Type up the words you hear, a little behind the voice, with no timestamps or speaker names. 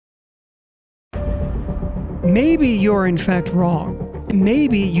maybe you're in fact wrong.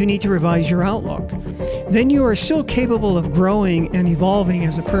 Maybe you need to revise your outlook. Then you are still capable of growing and evolving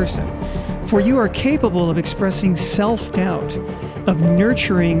as a person, for you are capable of expressing self-doubt, of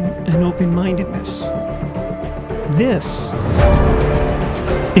nurturing an open-mindedness. This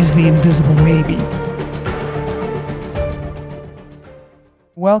is the invisible maybe.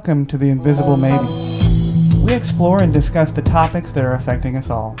 Welcome to the Invisible Maybe. We explore and discuss the topics that are affecting us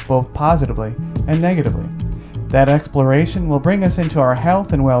all, both positively and negatively. That exploration will bring us into our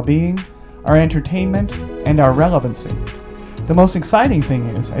health and well-being, our entertainment, and our relevancy. The most exciting thing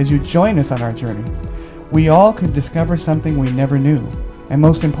is, as you join us on our journey, we all can discover something we never knew, and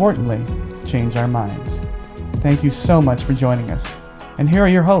most importantly, change our minds. Thank you so much for joining us. And here are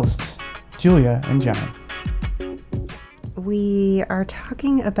your hosts, Julia and John. We are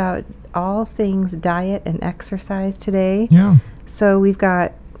talking about all things diet and exercise today. Yeah. So we've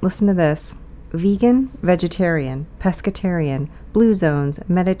got, listen to this, vegan, vegetarian, pescatarian, blue zones,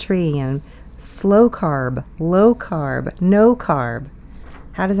 Mediterranean, slow carb, low carb, no carb.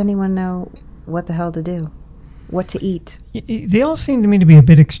 How does anyone know what the hell to do? What to eat? They all seem to me to be a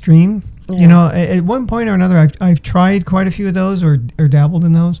bit extreme. Yeah. You know, at one point or another, I've tried quite a few of those or dabbled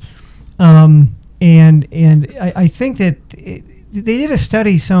in those. And I think that they did a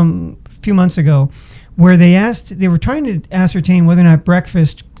study a few months ago where they were trying to ascertain whether or not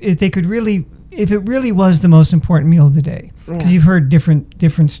breakfast, if it really was the most important meal of the day. Because you've heard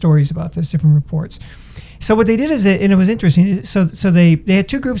different stories about this, different reports. So what they did is, and it was interesting, so they had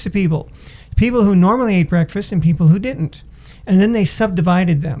two groups of people who normally ate breakfast and people who didn't. And then they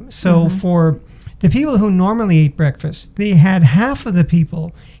subdivided them. So for the people who normally ate breakfast, they had half of the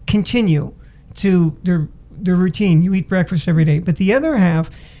people continue to their routine. You eat breakfast every day. But the other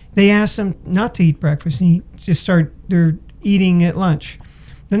half, they asked them not to eat breakfast and just start their eating at lunch.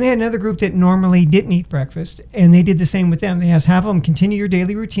 Then they had another group that normally didn't eat breakfast, and they did the same with them. They asked half of them, continue your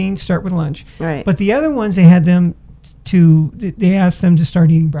daily routine, start with lunch. Right. But the other ones, they asked them to start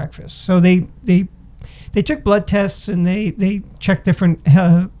eating breakfast. So they took blood tests and they checked different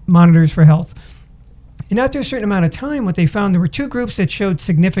monitors for health. And after a certain amount of time, what they found, there were two groups that showed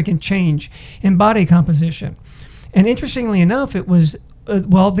significant change in body composition. And interestingly enough, it was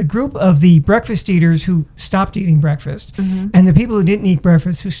the group of the breakfast eaters who stopped eating breakfast and the people who didn't eat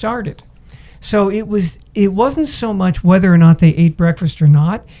breakfast who started. So it wasn't so much whether or not they ate breakfast or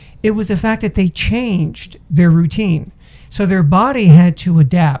not. It was the fact that they changed their routine. So their body had to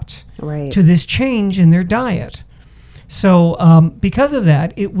adapt to this change in their diet. So because of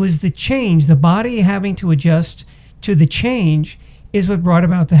that, it was the change, the body having to adjust to the change is what brought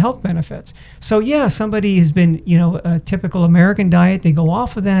about the health benefits. So yeah, somebody has been, a typical American diet, they go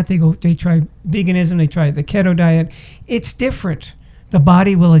off of that, they try veganism, they try the keto diet. It's different. The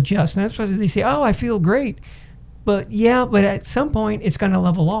body will adjust. And that's why they say, oh, I feel great. But at some point it's going to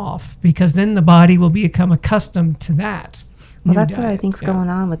level off because then the body will become accustomed to that. Well, that's what I think's going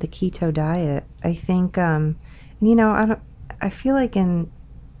on with the keto diet. I think, I feel like in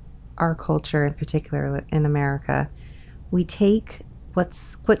our culture, in particular in America, we take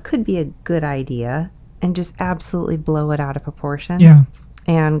what could be a good idea and just absolutely blow it out of proportion. Yeah.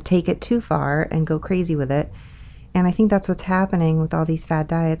 And take it too far and go crazy with it. And I think that's what's happening with all these fad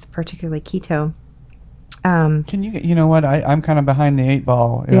diets, particularly keto. You know what? I'm kind of behind the eight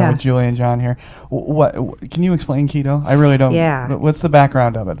ball with Julie and John here. What can you explain keto? I really don't. Yeah. What's the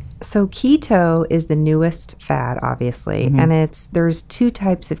background of it? So keto is the newest fad, obviously, and there's two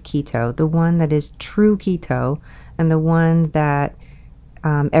types of keto. The one that is true keto, and the one that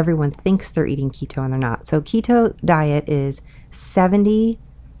everyone thinks they're eating keto and they're not. So keto diet is 70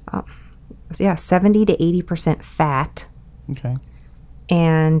 to 80% fat. Okay.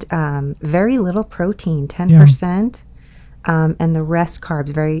 And very little protein, 10%, and the rest carbs,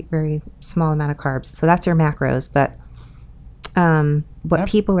 very, very small amount of carbs. So that's your macros. But what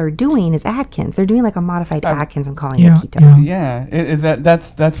people are doing is Atkins. They're doing like a modified Atkins and calling it keto. Yeah,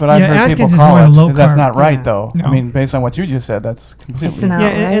 that's what I've heard Atkins people call it. That's carb. not right, though. No. I mean, based on what you just said, that's completely. It's not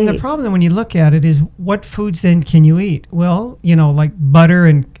right. And the problem then when you look at it is what foods then can you eat? Well, like butter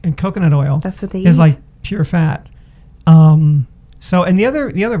and coconut oil. That's what they eat. Is like pure fat. So, and the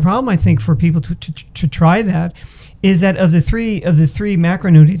other problem I think for people to try that is that of the three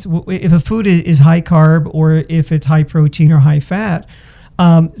macronutrients, if a food is high carb or if it's high protein or high fat,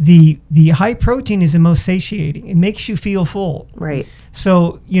 the high protein is the most satiating. It makes you feel full. Right.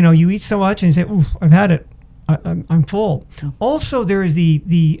 So you eat so much and you say, "Oof, I've had it. I'm full." Also, there is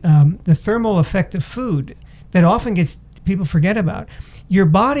the thermal effect of food that often people forget about. Your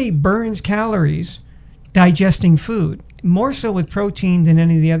body burns calories digesting food, more so with protein than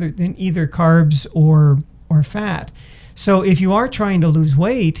either carbs or or fat. So if you are trying to lose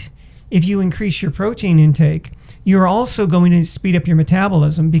weight, if you increase your protein intake, you're also going to speed up your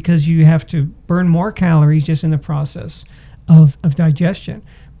metabolism because you have to burn more calories just in the process of digestion.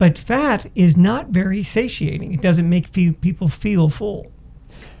 But fat is not very satiating. It doesn't make people feel full.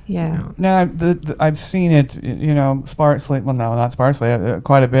 Yeah. You know? Now, I've seen it, sparsely. Well, no, not sparsely.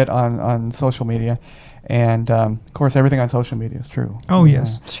 Quite a bit on social media, and of course, everything on social media is true. Oh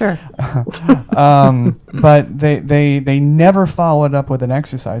yes, Sure. But they never followed up with an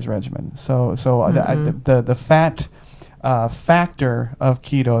exercise regimen. So the fat factor of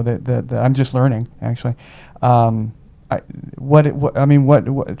keto that I'm just learning actually. What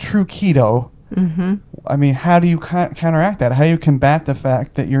true keto? Mm-hmm. I mean, how do you counteract that? How do you combat the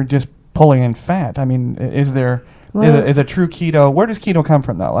fact that you're just pulling in fat? I mean, is a true keto? Where does keto come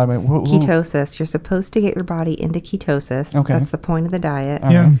from, though? I mean, Ketosis. You're supposed to get your body into ketosis. Okay. That's the point of the diet.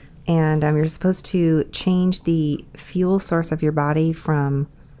 yeah. And you're supposed to change the fuel source of your body from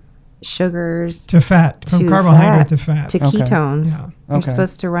sugars To fat, from carbohydrate to fat. to Okay. ketones. Yeah. You're Okay.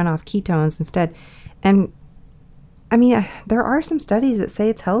 supposed to run off ketones instead. And I mean, there are some studies that say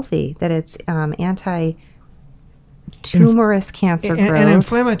it's healthy, that it's anti-tumorous cancer growth. And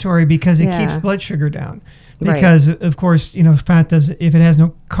inflammatory because it Yeah. keeps blood sugar down. Right. Because of course, fat does, if it has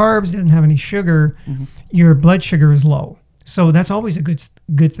no carbs, doesn't have any sugar, your blood sugar is low. So that's always a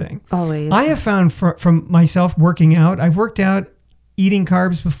good thing. Always. I have found from myself working out, I've worked out eating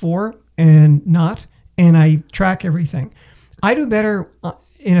carbs before and not, and I track everything. I do better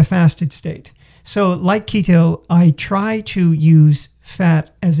in a fasted state. So like keto, I try to use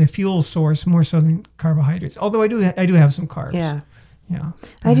fat as a fuel source more so than carbohydrates. Although I do have some carbs. Yeah. Yeah.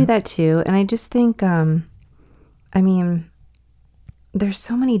 I do that too. And I just think, I mean, there's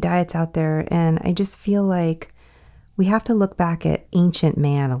so many diets out there, and I just feel like we have to look back at ancient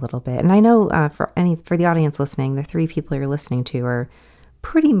man a little bit. And I know for the audience listening, the three people you're listening to are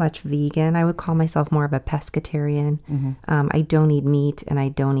pretty much vegan. I would call myself more of a pescatarian. I don't eat meat, and I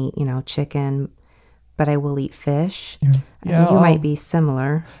don't eat, chicken, but I will eat fish. Yeah. Yeah, You might be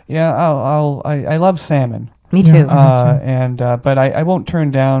similar. Yeah, I love salmon. Me too. But I won't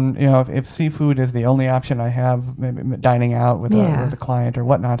turn down, if seafood is the only option I have, maybe dining out with a client or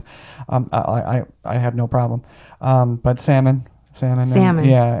whatnot, I have no problem. But salmon. Salmon.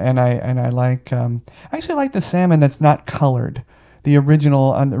 And I like, I actually like the salmon that's not colored. The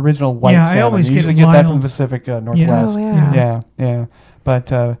original white Yeah, I salmon. always You get usually get that from wild. the Pacific Northwest. Oh, yeah. Yeah. But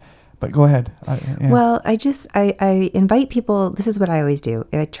go ahead. Well, I invite people. This is what I always do.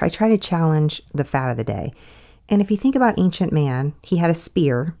 I try to challenge the fat of the day. And if you think about ancient man, he had a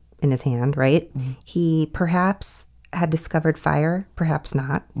spear in his hand, right? Mm-hmm. He perhaps had discovered fire, perhaps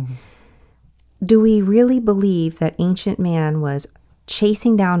not. Mm-hmm. Do we really believe that ancient man was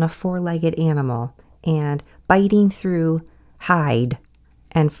chasing down a four-legged animal and biting through hide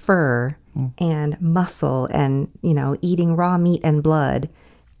and fur and muscle and, eating raw meat and blood?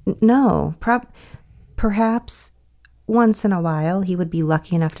 No. Perhaps once in a while he would be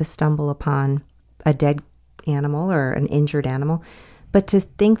lucky enough to stumble upon a dead animal or an injured animal. But to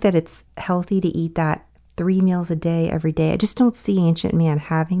think that it's healthy to eat that 3 meals a day every day, I just don't see ancient man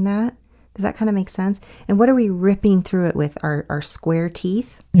having that. Does that kind of make sense? And what are we ripping through it with our square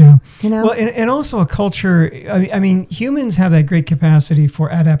teeth? Yeah. You know? Well, and also a culture, I mean, humans have that great capacity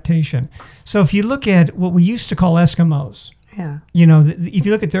for adaptation. So if you look at what we used to call Eskimos, Yeah. if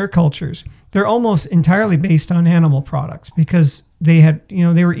you look at their cultures, they're almost entirely based on animal products because they had,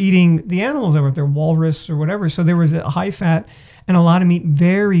 they were eating the animals that were their walrus or whatever. So there was a high fat and a lot of meat,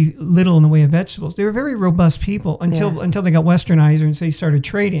 very little in the way of vegetables. They were very robust people until they got westernized and so they started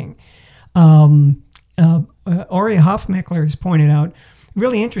trading. Ori Hofmeckler has pointed out,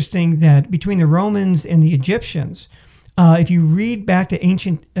 really interesting, that between the Romans and the Egyptians, if you read back to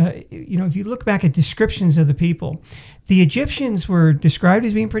ancient, if you look back at descriptions of the people, the Egyptians were described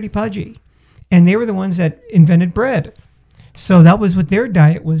as being pretty pudgy, and they were the ones that invented bread. So that was what their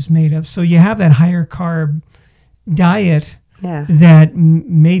diet was made of. So you have that higher carb diet that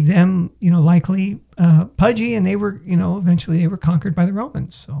made them, likely pudgy, and they were, eventually they were conquered by the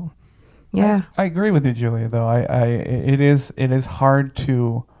Romans. So. Yeah. I agree with you, Julia, though. It is hard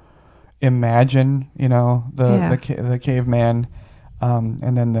to imagine, the caveman,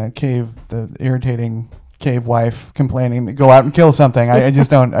 and then the irritating cave wife complaining that go out and kill something. I just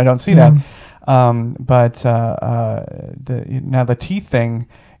don't see that. But the teeth thing,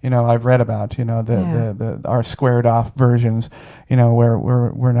 I've read about, our squared off versions, where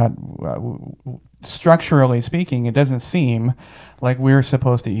we're not structurally speaking, it doesn't seem like we're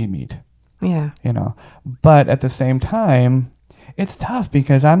supposed to eat meat. Yeah. But at the same time, It's tough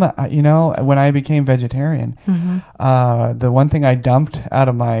because when I became vegetarian, the one thing I dumped out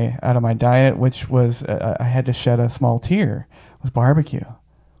of my diet, which was I had to shed a small tear, was barbecue.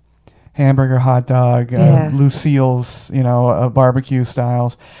 Hamburger, hot dog, Lucille's, barbecue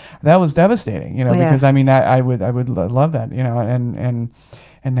styles. That was devastating, because I would love that,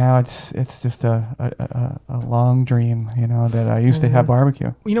 and now it's just a long dream, that I used to have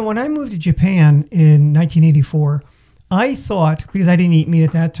barbecue. When I moved to Japan in 1984, I thought, because I didn't eat meat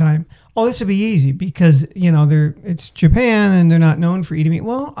at that time, oh, this would be easy because, it's Japan and they're not known for eating meat.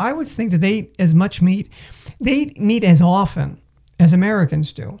 Well, I would think that they eat as much meat. They eat meat as often as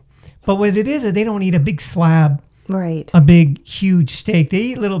Americans do. But what it is they don't eat a big slab, right? A big, huge steak. They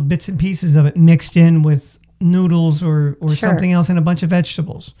eat little bits and pieces of it mixed in with noodles or something else and a bunch of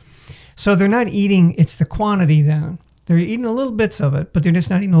vegetables. So they're not eating, it's the quantity then. They're eating a little bits of it, but they're just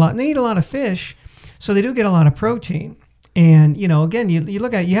not eating a lot. And they eat a lot of fish, so they do get a lot of protein. And, again, you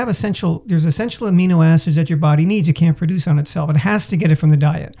look at it, there's essential amino acids that your body needs. It can't produce on itself. It has to get it from the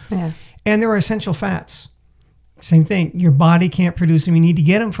diet. Yeah. And there are essential fats. Same thing. Your body can't produce them. You need to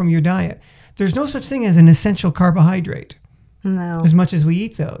get them from your diet. There's no such thing as an essential carbohydrate. No. As much as we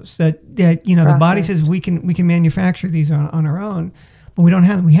eat those, that the body says we can manufacture these on our own, but we don't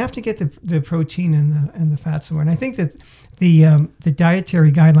have them. We have to get the protein and the fat somewhere. And I think that the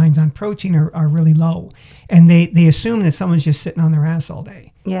dietary guidelines on protein are really low, and they assume that someone's just sitting on their ass all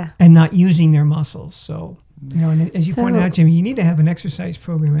day, and not using their muscles. So and as you pointed out, Jamey, you need to have an exercise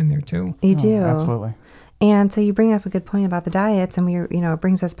program in there too. You do, absolutely. And so you bring up a good point about the diets, and it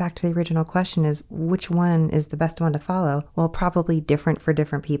brings us back to the original question: is which one is the best one to follow? Well, probably different for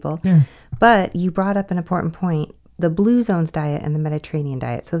different people. Yeah. But you brought up an important point: the Blue Zones diet and the Mediterranean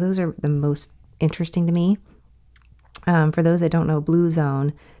diet. So those are the most interesting to me. For those that don't know, Blue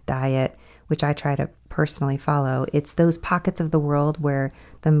Zone diet, which I try to personally follow, it's those pockets of the world where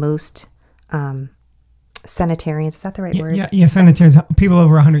the most centenarians, is that the right word? Yeah, centenarians, people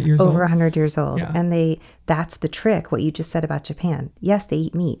over 100 years old. Over 100 years old. Yeah. And that's the trick, what you just said about Japan. Yes, they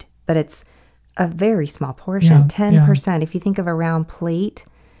eat meat, but it's a very small portion, 10%. Yeah. If you think of a round plate,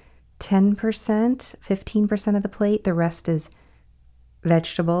 10%, 15% of the plate, the rest is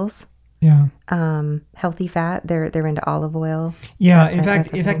vegetables. Yeah. Healthy fat. They're into olive oil. Yeah. In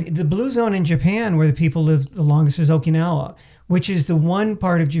fact, the Blue Zone in Japan, where the people live the longest, is Okinawa, which is the one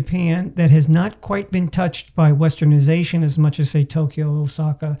part of Japan that has not quite been touched by westernization as much as, say, Tokyo,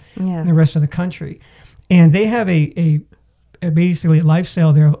 Osaka, and the rest of the country. And they have basically a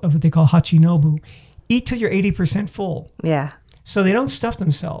lifestyle there of what they call hachinobu. Eat till you're 80% full. Yeah. So they don't stuff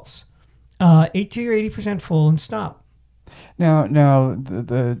themselves. Eat till you're 80% full and stop. Now,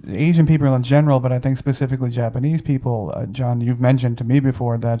 the Asian people in general, but I think specifically Japanese people, John, you've mentioned to me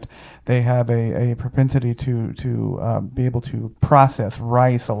before that they have a propensity to be able to process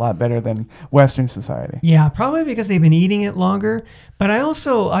rice a lot better than Western society. Yeah, probably because they've been eating it longer. But I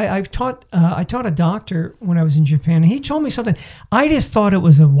also I taught a doctor when I was in Japan, and he told me something. I just thought it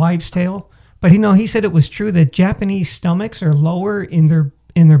was a wives' tale, but he said it was true that Japanese stomachs are lower in their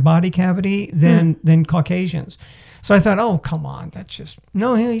body cavity than Caucasians. So I thought, oh, come on, that's just...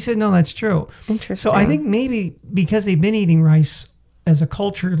 No, he said, no, that's true. Interesting. So I think maybe because they've been eating rice as a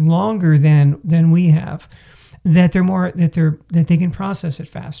culture longer than we have, that they can process it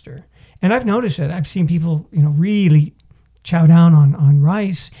faster. And I've noticed it. I've seen people, really chow down on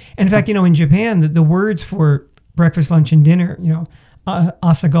rice. And in fact, in Japan, the words for breakfast, lunch, and dinner,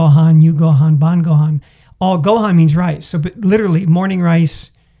 asa gohan, yu gohan, ban gohan, all gohan means rice. So but literally morning rice,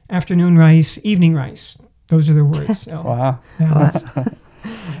 afternoon rice, evening rice. Those are their words. So, wow. Yeah.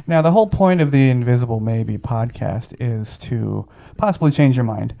 Now, the whole point of the Invisible Maybe podcast is to possibly change your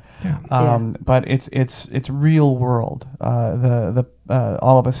mind. Yeah. But it's real world.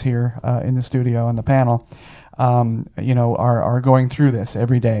 All of us here in the studio and the panel, are going through this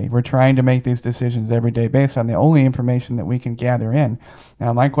every day. We're trying to make these decisions every day based on the only information that we can gather in.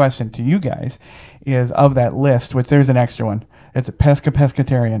 Now, my question to you guys is, of that list, which there's an extra one, it's a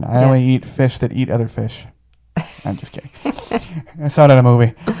pescatarian. I only eat fish that eat other fish. I'm just kidding. I saw it in a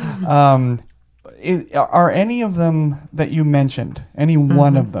movie. Are any of them that you mentioned, any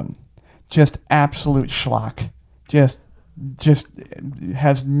one of them, just absolute schlock? Just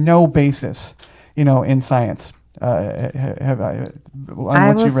has no basis, in science. I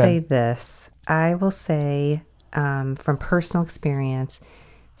will say this. I will say, from personal experience,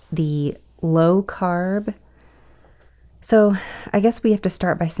 the low carb. So I guess we have to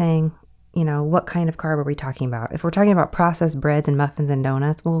start by saying, what kind of carb are we talking about? If we're talking about processed breads and muffins and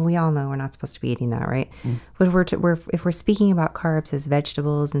donuts, well, we all know we're not supposed to be eating that, right? But if we're speaking about carbs as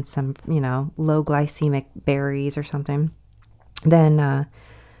vegetables and some, low glycemic berries or something, then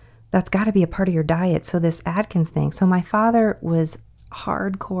that's got to be a part of your diet. So this Atkins thing. So my father was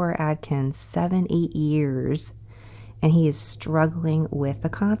hardcore Atkins, 7-8 years, and he is struggling with the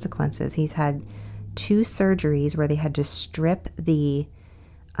consequences. He's had 2 surgeries where they had to strip the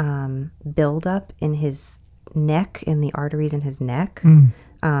buildup in his neck, in the arteries in his neck, and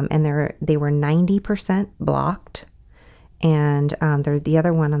they were 90% blocked. And there's the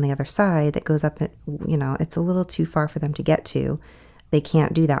other one on the other side that goes up, it's a little too far for them to get to. They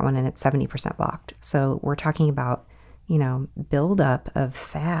can't do that one, and it's 70% blocked. So we're talking about, buildup of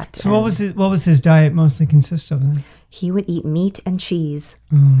fat. So what was his diet mostly consist of then? He would eat meat and cheese.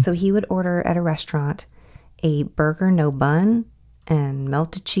 So he would order at a restaurant a burger, no bun, and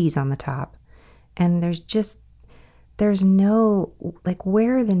melted cheese on the top. And there's no,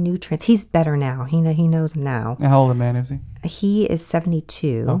 where are the nutrients? He's better now. He knows now. How old a man is he? He is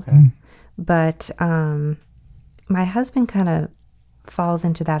 72. Okay. But my husband kind of falls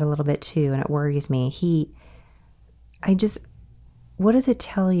into that a little bit too, and it worries me. What does it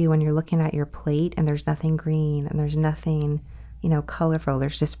tell you when you're looking at your plate and there's nothing green and there's nothing, colorful?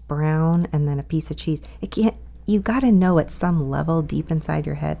 There's just brown and then a piece of cheese. You got to know at some level deep inside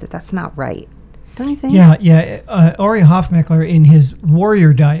your head that that's not right. Don't you think? Yeah. Ori Hofmeckler, in his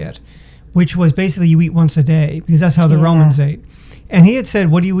warrior diet, which was basically you eat once a day, because that's how the Romans ate. And he had said,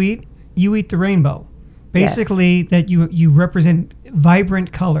 what do you eat? You eat the rainbow. Basically, that you represent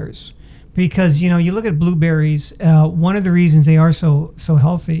vibrant colors. Because, you look at blueberries, one of the reasons they are so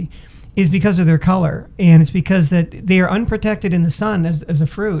healthy is because of their color. And it's because that they are unprotected in the sun as a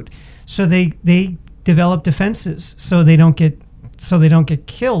fruit. So they develop defenses so they don't get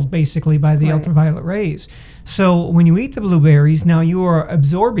killed basically by the ultraviolet rays. So when you eat the blueberries, now you are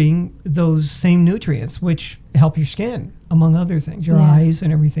absorbing those same nutrients, which help your skin, among other things, your eyes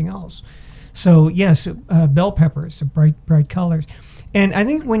and everything else. So yes, bell peppers, bright colors. And I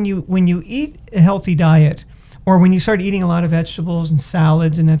think when you eat a healthy diet, or when you start eating a lot of vegetables and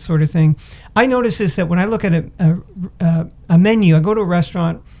salads and that sort of thing, I notice this, that when I look at a menu, I go to a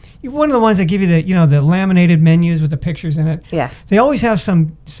restaurant, one of the ones that give you the laminated menus with the pictures in it. Yeah. They always have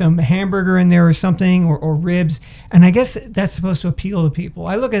some hamburger in there or something, or ribs, and I guess that's supposed to appeal to people.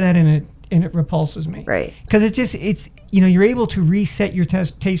 I look at that and it repulses me. Right. Because it's you're able to reset your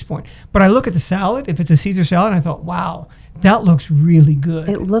taste point. But I look at the salad, if it's a Caesar salad, and I thought, wow, that looks really good.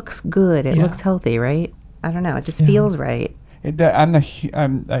 It looks good. It looks healthy, right? I don't know. It just feels right.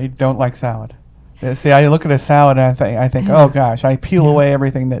 I don't like salad. See, I look at a salad and I think, oh gosh, I peel away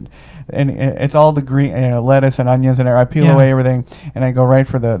everything and it's all the green, lettuce and onions and everything. I peel away everything and I go right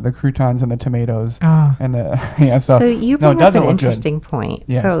for the croutons and the tomatoes and the So you bring up an interesting good. point.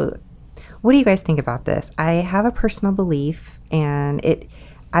 Yes. So, what do you guys think about this? I have a personal belief, and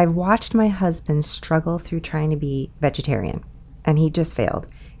I've watched my husband struggle through trying to be vegetarian, and he just failed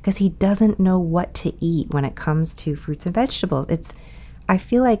because he doesn't know what to eat when it comes to fruits and vegetables. I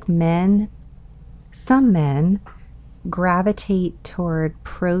feel like some men gravitate toward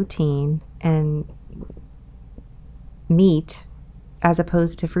protein and meat as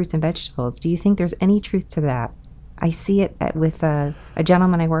opposed to fruits and vegetables. Do you think there's any truth to that? I see it with a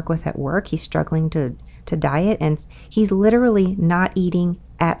gentleman I work with at work. He's struggling to diet, and he's literally not eating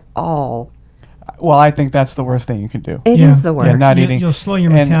at all. Well, I think that's the worst thing you can do. It is the worst. Yeah, not eating. You'll slow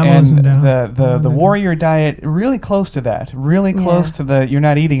your metabolism down. The warrior diet, really close to that. Really close to you're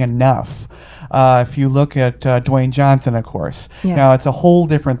not eating enough. If you look at Dwayne Johnson, of course. Yeah. Now, it's a whole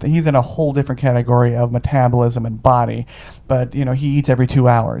different he's in a whole different category of metabolism and body. But, he eats every 2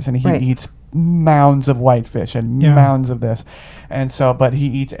 hours, and he eats mounds of whitefish and mounds of this. And so, but he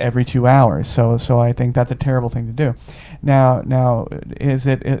eats every 2 hours. So I think that's a terrible thing to do. Now, is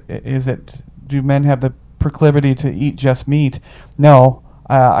it do men have the proclivity to eat just meat? No.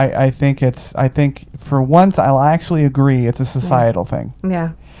 I think for once I'll actually agree it's a societal thing.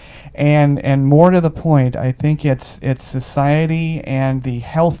 Yeah. And more to the point, I think it's society and the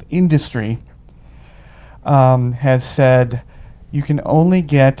health industry has said you can only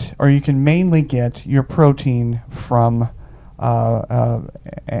get, or you can mainly get your protein from flesh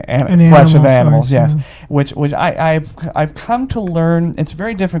of animals, yes. Which I've come to learn. It's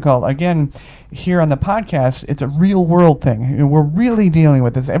very difficult. Again, here on the podcast, it's a real world thing. We're really dealing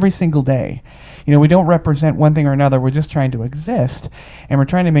with this every single day. We don't represent one thing or another. We're just trying to exist, and we're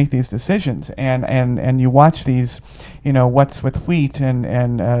trying to make these decisions. And you watch these, what's with wheat and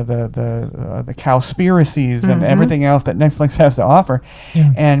the cowspiracies and everything else that Netflix has to offer,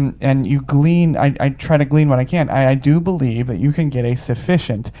 and you glean. I try to glean what I can. I do believe that you can get a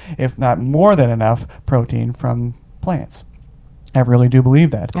sufficient, if not more than enough, protein from plants. I really do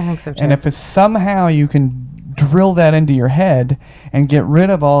believe that. I think so too. And if somehow you can drill that into your head and get rid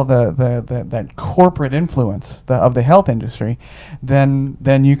of all that corporate influence of the health industry, then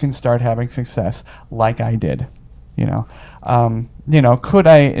you can start having success like I did. Could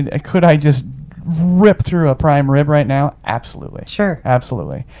I just rip through a prime rib right now? Absolutely. Sure.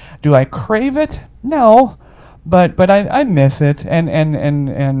 Absolutely. Do I crave it? No. But I miss it,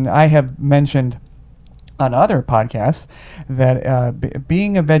 and I have mentioned on other podcasts that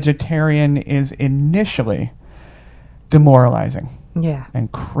being a vegetarian is initially demoralizing. Yeah.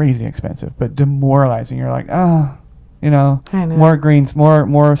 And crazy expensive, but demoralizing. You're like, I know. More greens,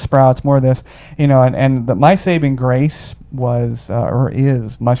 more sprouts, more this, and my saving grace was or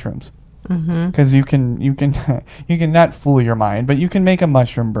is mushrooms. Because you can not fool your mind, but you can make a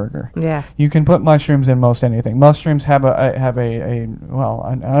mushroom burger. Yeah. You can put mushrooms in most anything. Mushrooms have an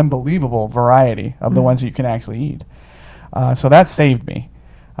unbelievable variety of the ones that you can actually eat. So that saved me.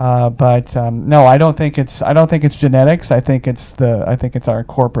 But no, I don't think it's genetics. I think it's our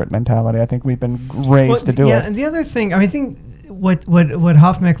corporate mentality. I think we've been raised to do it. Yeah, and the other thing, I think what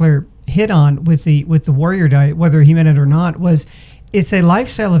Hofmeckler hit on with the warrior diet, whether he meant it or not, was it's a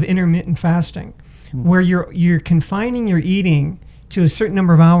lifestyle of intermittent fasting, where you're confining your eating to a certain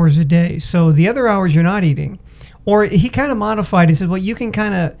number of hours a day. So the other hours you're not eating. Or he kind of modified. He said, well, you can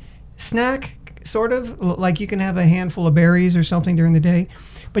kind of snack, sort of, like you can have a handful of berries or something during the day,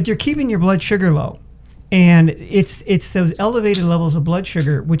 but you're keeping your blood sugar low. And it's those elevated levels of blood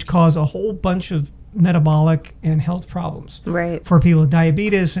sugar which cause a whole bunch of metabolic and health problems for people with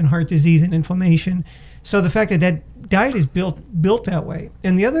diabetes and heart disease and inflammation. So the fact that diet is built that way.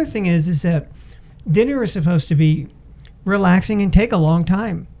 And the other thing is that dinner is supposed to be relaxing and take a long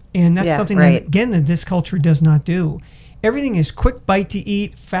time. And that's something that, again, that this culture does not do. Everything is quick bite to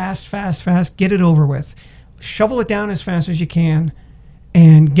eat, fast, get it over with. Shovel it down as fast as you can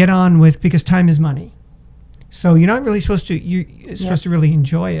and get on with, because time is money. So you're not really supposed to, supposed to really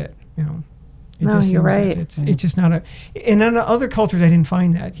enjoy it, You're right. It's just not a. And in other cultures, I didn't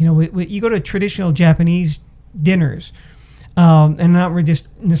find that. You go to traditional Japanese dinners, and not we're just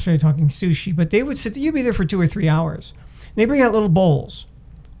necessarily talking sushi, but they would sit. You'd be there for 2 or 3 hours. They bring out little bowls.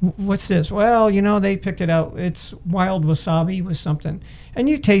 What's this? Well, they picked it out. It's wild wasabi with something, and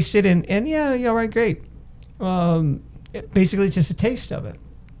you taste it, and all right, great. Basically, it's just a taste of it.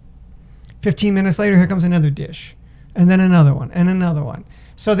 15 minutes later, here comes another dish, and then another one, and another one.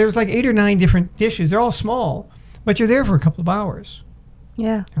 So there's like 8 or 9 different dishes. They're all small, but you're there for a couple of hours.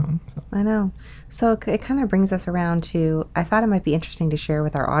 Yeah, I know. So it kind of brings us around to, I thought it might be interesting to share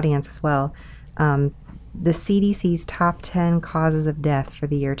with our audience as well, the CDC's top 10 causes of death for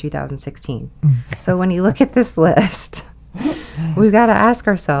the year 2016. So when you look at this list, we've got to ask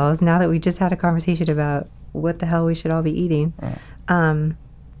ourselves, now that we just had a conversation about what the hell we should all be eating,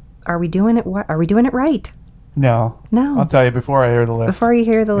 are we doing it? Are we doing it right? No. I'll tell you before I hear the list. Before you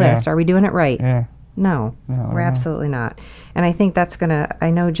hear the list, are we doing it right? Yeah. No, we're absolutely not. And I think that's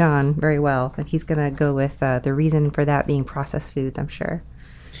I know John very well, and he's going to go with the reason for that being processed foods, I'm sure.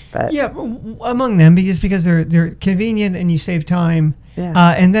 But yeah, among them, because they're convenient and you save time.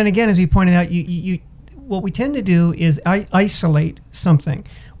 Yeah. And then again, as we pointed out, you what we tend to do is isolate something,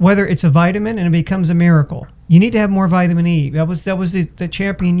 whether it's a vitamin and it becomes a miracle. You need to have more vitamin E. That was the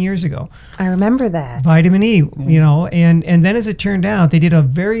champion years ago. I remember that. Vitamin E, and then as it turned out, they did a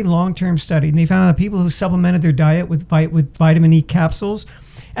very long-term study, and they found out that people who supplemented their diet with vitamin E capsules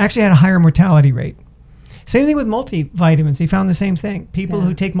actually had a higher mortality rate. Same thing with multivitamins. They found the same thing. People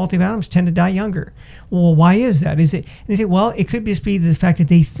who take multivitamins tend to die younger. Well, why is that? They say, well, it could just be the fact that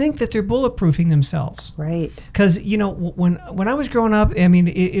they think that they're bulletproofing themselves. Right. Because, when I was growing up, I mean,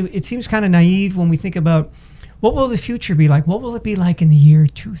 it seems kind of naive when we think about what will the future be like? What will it be like in the year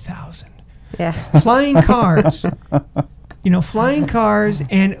 2000? Yeah. Flying cars. Flying cars,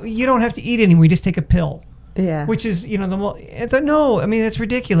 and you don't have to eat anymore. You just take a pill. Yeah. Which is, no, I mean, that's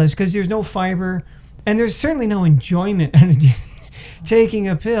ridiculous because there's no fiber. And there's certainly no enjoyment in taking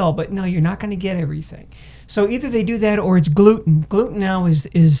a pill, but no, you're not going to get everything. So either they do that or it's gluten. Gluten now is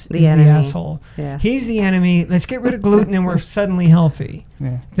the asshole. Yeah. He's the enemy. Let's get rid of gluten and we're suddenly healthy.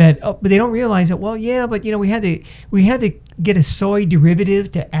 Yeah. But they don't realize that. Well, yeah, but we had to get a soy derivative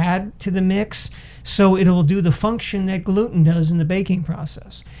to add to the mix, so it'll do the function that gluten does in the baking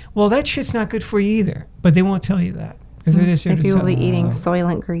process. Well, that shit's not good for you either, but they won't tell you that. Because they're just here to people will be eating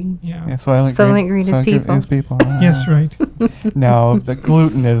Soylent Green. Yeah, Soylent Green is people. Is people. Yes, right. No, the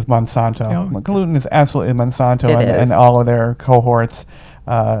gluten is Monsanto. Yeah. Gluten is absolutely Monsanto and all of their cohorts.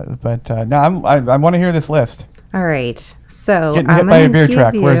 But no, I want to hear this list. All right. So Getting I'm hit by a gonna beer give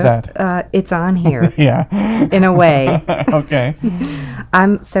truck. you, Where's that? it's on here Yeah. in a way. Okay.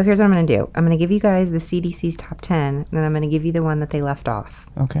 So here's what I'm going to do. I'm going to give you guys the CDC's top 10, and then I'm going to give you the one that they left off,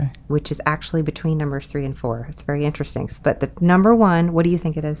 Okay. which is actually between numbers 3 and 4. It's very interesting. But the number one, what do you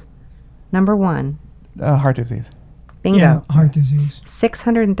think it is? Number one, Heart disease. bingo. Yeah, heart disease.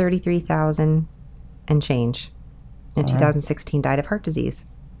 633,000 and change in All right. 2016 died of heart disease.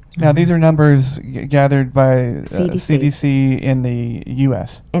 Now, these are numbers gathered by CDC. CDC in the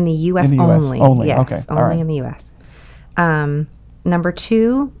U.S. In the U.S. In the US only. only, Yes, okay, all only right. in the U.S. Number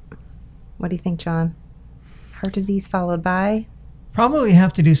 2, what do you think, John? Heart disease followed by? Probably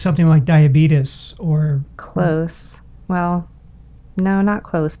have to do something like diabetes or. Close. Well, no, not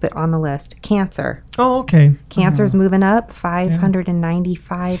close, but on the list. Cancer. Oh, okay. Cancer is moving up,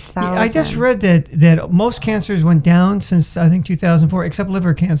 595,000. I just read that most cancers went down since I think 2004, except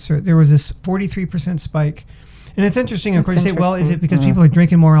liver cancer. There was this 43% spike. And it's interesting, of That's course, you say, well, is interesting. it because people are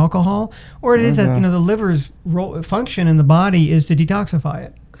drinking more alcohol? Or it is that, Mhm. the liver's function in the body is to detoxify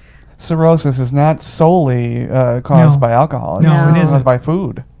it. Cirrhosis is not solely caused No. by alcohol. It's No, it caused isn't. by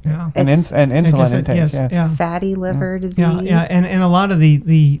food Yeah. and It's- and Like I insulin said, intake. yes, Yeah. yeah. Fatty liver disease. Yeah, and a lot of the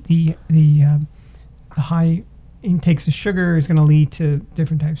high intakes of sugar is going to lead to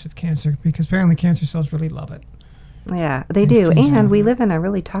different types of cancer because apparently cancer cells really love it. Yeah, they It's do. just- And we live in a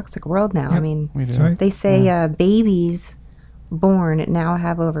really toxic world now. I Yep. mean, We do. That's right. they say babies born now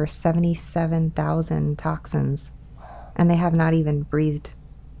have over 77,000 toxins, and they have not even breathed.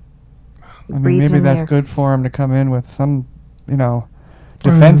 I mean, breathed maybe in that's there. good for them to come in with some, Or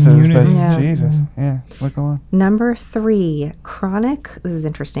defenses. But immunity. Yeah. Jesus, yeah. What go on? Number 3, chronic. This is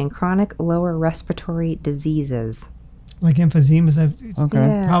interesting. Chronic lower respiratory diseases. Like emphysemas, Okay.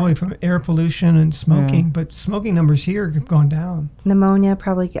 Yeah. probably from air pollution and smoking, but smoking numbers here have gone down. Pneumonia,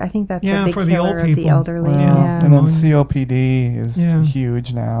 probably. I think that's Yeah, a big for the killer old of the people. elderly. Well, Yeah. and then Pneumonia. COPD is Yeah.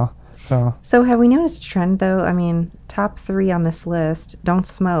 huge now. So So have we noticed a trend though? I mean, top 3 on this list: don't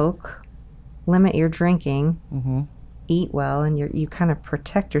smoke, limit your drinking, mhm. eat well, and you kind of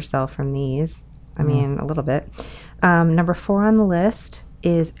protect yourself from these. I mean, a little bit. Number 4 on the list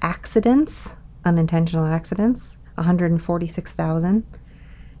is accidents, unintentional accidents, 146,000.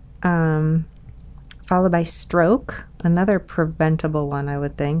 Followed by stroke, another preventable one, I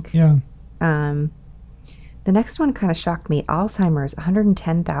would think. Yeah. The next one kind of shocked me. Alzheimer's,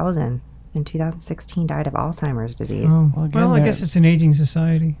 110,000 in 2016 died of Alzheimer's disease. Oh. Well, again, Well, I that- guess it's an aging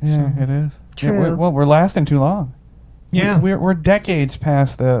society. Yeah, so. it is. True. We're lasting too long. Yeah. We're decades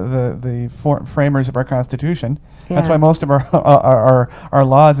past the framers of our Constitution. That's Yeah. why most of our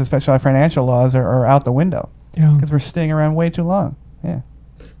laws, especially our financial laws, are out the window Yeah. because we're staying around way too long. Yeah.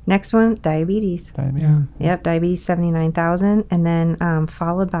 Next one, diabetes. I mean, Yeah. Yep, diabetes 79,000, and then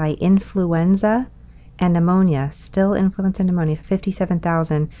followed by influenza and pneumonia. Still influenza and pneumonia,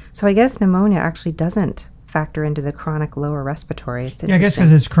 57,000. So I guess pneumonia actually doesn't factor into the chronic lower respiratory. It's Yeah, I guess interesting.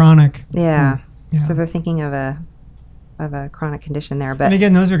 because it's chronic. Yeah. Yeah. So they're thinking of a chronic condition there, but And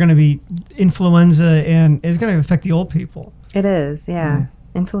again, those are going to be influenza, and it's going to affect the old people. it is, yeah.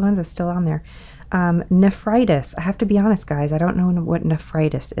 Influenza's still on there. Nephritis. I have to be honest, guys. I don't know what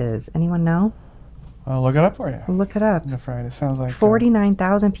nephritis is. Anyone know? I'll look it up for you. Look it up. Nephritis sounds like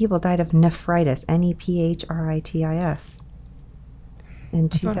 49,000 people died of nephritis, Nephritis, in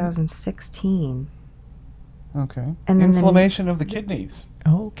thought it- 2016. Okay. And then the- Inflammation of the kidneys.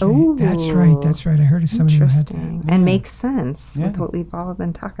 Okay, that's right. That's right. I heard of somebody who had that. Interesting. And makes sense with Yeah. what we've all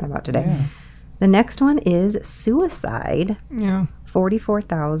been talking about today. Yeah. The next one is suicide, Yeah.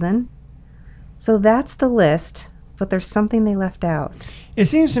 44,000. So that's the list, but there's something they left out. It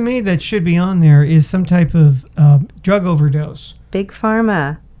seems to me that should be on there is some type of drug overdose. Big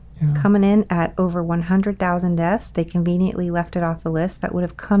Pharma Yeah. coming in at over 100,000 deaths. They conveniently left it off the list. That would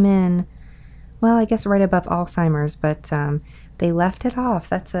have come in, well, I guess right above Alzheimer's, but they left it off.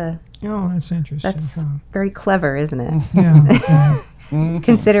 That's That's interesting. that's very clever, isn't it? Yeah. Yeah.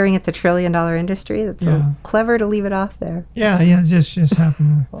 Considering it's $1 trillion industry, that's Yeah. clever to leave it off there. Yeah. It just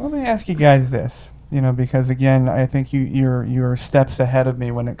happened. Well, let me ask you guys this, because again, I think you're steps ahead of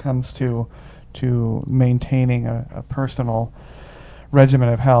me when it comes to maintaining a personal regimen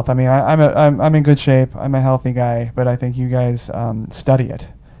of health. I mean, I'm in good shape. I'm a healthy guy, but I think you guys study it.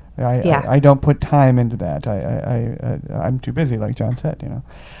 I don't put time into that. I'm too busy, like John said,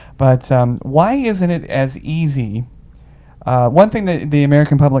 But why isn't it as easy? One thing that the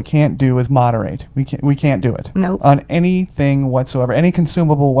American public can't do is moderate. We can't do it Nope. on anything whatsoever, any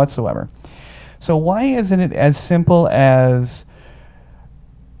consumable whatsoever. So why isn't it as simple as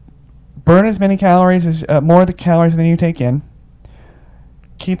burn as many calories as more of the calories than you take in?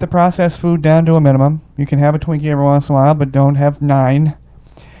 keep the processed food down to a minimum. You can have a Twinkie every once in a while, but don't have 9.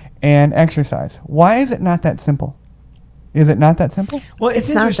 And exercise. Why is it not that simple? Is it not that simple? Well, it's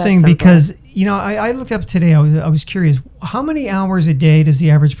It's not that interesting simple. because, I looked up today, I was curious, how many hours a day does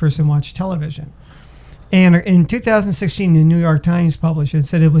the average person watch television? And in 2016, the New York Times published it,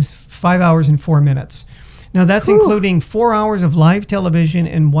 said it was 5 hours and 4 minutes. Now, that's including 4 hours of live television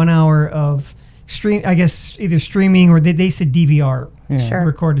and 1 hour of either streaming or they said DVR, Sure.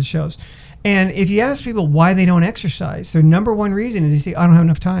 recorded shows. And if you ask people why they don't exercise, their number one reason is they say, I don't have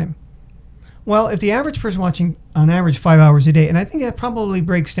enough time. Well, if the average person watching on average 5 hours a day, and I think that probably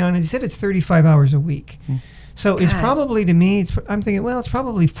breaks down, and he said it's 35 hours a week. So it's probably, to me, I'm thinking, well, it's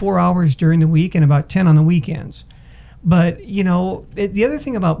probably 4 hours during the week and about 10 on the weekends. But, the other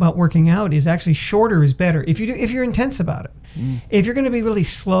thing about working out is actually shorter is better if you're intense about it. If you're going to be really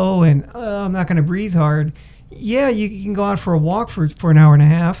slow and I'm not going to breathe hard, you can go out for a walk for an hour and a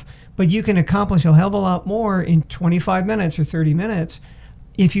half, but you can accomplish a hell of a lot more in 25 minutes or 30 minutes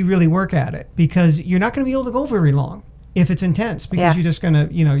if you really work at it, because you're not going to be able to go very long if it's intense, because you're just going to,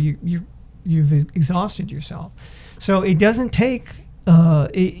 you've exhausted yourself. So it doesn't take,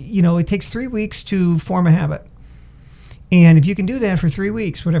 it takes 3 weeks to form a habit. And if you can do that for 3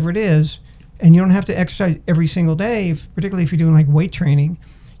 weeks, whatever it is, and you don't have to exercise every single day, particularly if you're doing like weight training,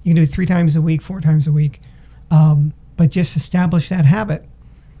 you can do it 3 times a week, 4 times a week, but just establish that habit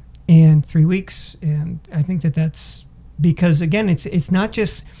in 3 weeks. And I think that's because, again, it's not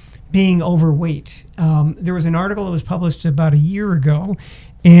just being overweight. There was an article that was published about a year ago,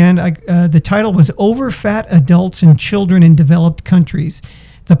 and the title was Overfat Adults and Children in Developed Countries,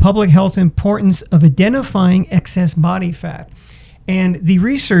 the Public Health Importance of Identifying Excess Body Fat. And the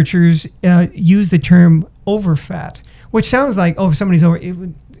researchers use the term overfat, which sounds like, if somebody's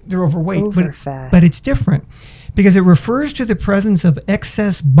they're overweight. Overfat. But it's different because it refers to the presence of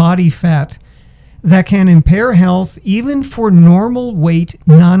excess body fat that can impair health even for normal weight,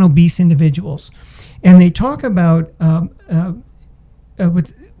 non-obese individuals. And they talk about,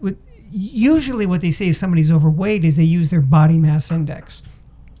 usually what they say if somebody's overweight is they use their body mass index.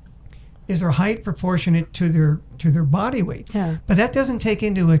 Is their height proportionate to their body weight? Yeah. But that doesn't take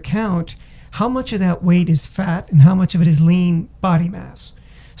into account how much of that weight is fat and how much of it is lean body mass.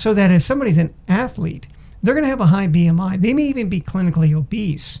 So that if somebody's an athlete, they're going to have a high BMI. They may even be clinically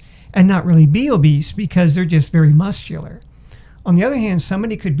obese and not really be obese because they're just very muscular. On the other hand,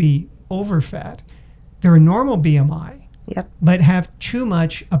 somebody could be overfat. They're a normal BMI, but have too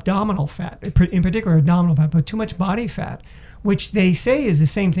much abdominal fat, in particular abdominal fat, but too much body fat, which they say is the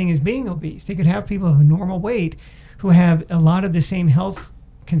same thing as being obese. They could have people of a normal weight who have a lot of the same health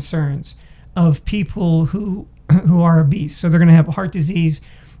concerns of people who are obese. So they're going to have heart disease,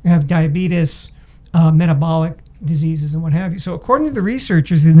 they have diabetes, metabolic diseases, and what have you. So according to the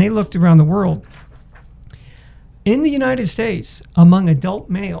researchers, and they looked around the world, in the United States, among adult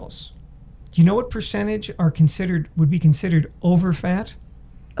males, do you know what percentage would be considered overfat?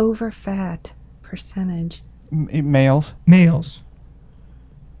 Overfat percentage. Males.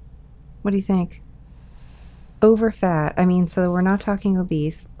 What do you think? Overfat. I mean, so we're not talking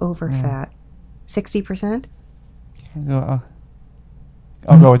obese. Overfat. 60%? I'll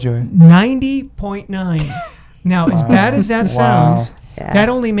go with Julie. 90.9. Now, as bad as that sounds, that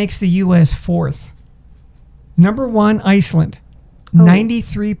only makes the U.S. fourth. Number 1, Iceland.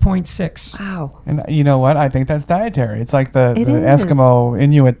 93.6. Wow. And you know what? I think that's dietary. It's like the It is. Eskimo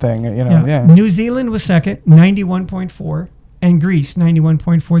Inuit thing. New Zealand was second, 91.4, and Greece,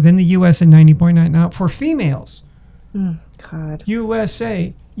 91.4. Then the U.S. at 90.9. Now, for females, God.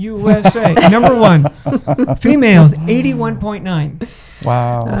 USA, number 1. Females, 81.9.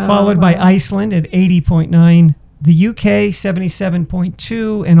 Wow. Followed by Iceland at 80.9, the UK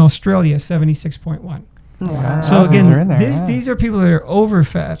 77.2, and Australia 76.1. Wow. So again, there, these are people that are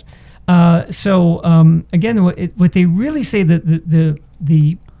overfat. Again, what they really say that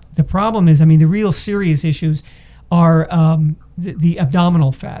the problem is, I mean, the real serious issues are the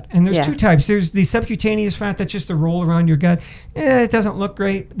abdominal fat. And there's 2 types. There's the subcutaneous fat that's just a roll around your gut. It doesn't look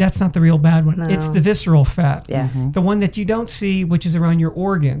great. That's not the real bad one. No. It's the visceral fat. Yeah. The one that you don't see, which is around your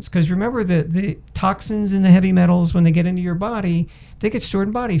organs. Because remember, the toxins and the heavy metals, when they get into your body, they get stored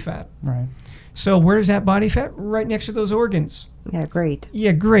in body fat. Right. So where's that body fat? Right next to those organs. Yeah, great.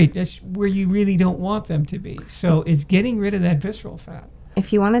 Yeah, great. That's where you really don't want them to be. So it's getting rid of that visceral fat.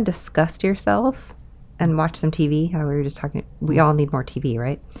 If you want to disgust yourself and watch some TV, how we were just talking, we all need more TV,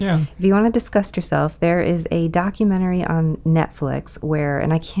 right? Yeah. If you want to disgust yourself, there is a documentary on Netflix where,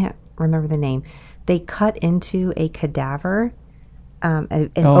 and I can't remember the name, they cut into a cadaver,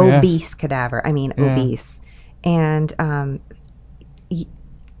 an obese cadaver. I mean, obese. And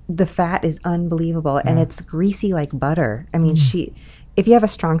the fat is unbelievable, and it's greasy like butter. I mean, if you have a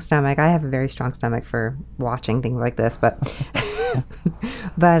strong stomach, I have a very strong stomach for watching things like this, but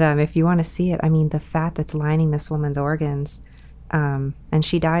but if you want to see it, I mean, the fat that's lining this woman's organs, and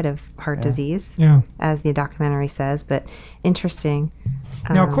she died of heart disease, as the documentary says, but interesting.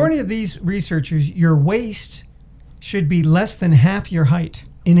 Now, according to these researchers, your waist should be less than half your height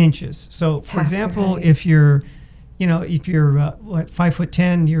in inches. So, for example, if you're, if you're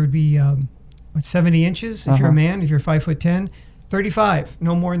 5'10", you would be 70 inches. If you're a man, if you're 5'10", 35,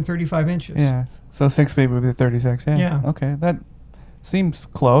 no more than 35 inches. Yeah. So 6 feet would be 36. Yeah. Okay. That seems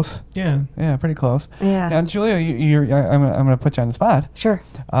close. Yeah. Yeah, pretty close. Yeah. Now, Julia, I'm going to put you on the spot. Sure.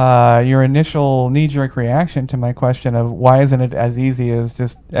 Your initial knee-jerk reaction to my question of why isn't it as easy as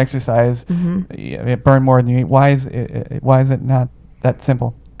just exercise, burn more than you eat? Why is it not that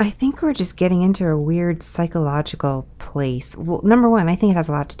simple? I think we're just getting into a weird psychological place. Well, number one, I think it has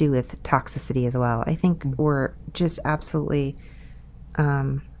a lot to do with toxicity as well. I think we're just absolutely...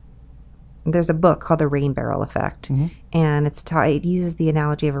 there's a book called The Rain Barrel Effect, and it uses the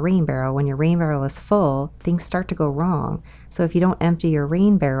analogy of a rain barrel. When your rain barrel is full, things start to go wrong. So if you don't empty your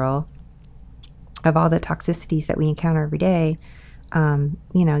rain barrel of all the toxicities that we encounter every day,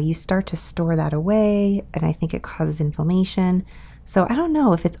 you start to store that away, and I think it causes inflammation. So I don't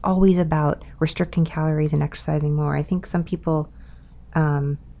know if it's always about restricting calories and exercising more. I think some people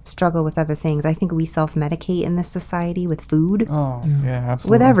struggle with other things. I think we self-medicate in this society with food. Oh, yeah,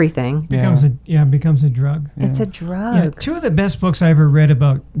 absolutely. With everything. It becomes a drug. It's a drug. Yeah, two of the best books I ever read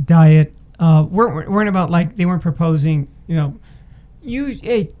about diet weren't about, like, they weren't proposing,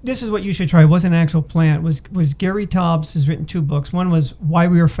 hey, this is what you should try. It wasn't an actual plan. It was Gary Taubes has written two books. One was Why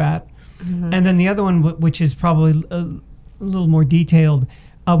We Are Fat, and then the other one, which is probably a little more detailed,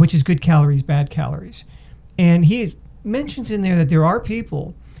 which is Good Calories, Bad Calories. And he mentions in there that there are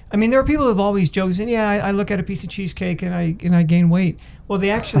people who have always joked, and I look at a piece of cheesecake and I gain weight. Well, they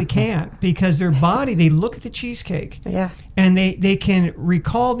actually can't, because their body, they look at the cheesecake, and they can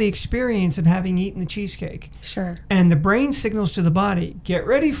recall the experience of having eaten the cheesecake. Sure. And the brain signals to the body, get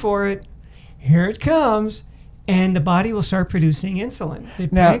ready for it, here it comes, and the body will start producing insulin.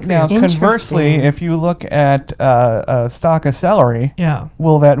 Now, conversely, if you look at a stalk of celery,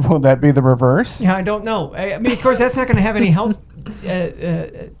 will that be the reverse? Yeah, I don't know. I mean, of course, that's not going to have any health.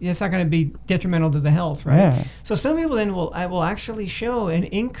 It's not going to be detrimental to the health, right? Yeah. So some people then will actually show an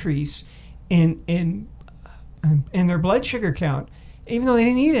increase in their blood sugar count, even though they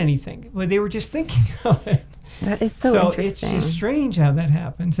didn't eat anything, but they were just thinking of it. That is so interesting. It's just strange how that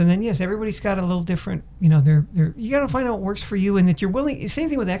happens. And then, yes, everybody's got a little different, you got to find out what works for you, and that you're willing. Same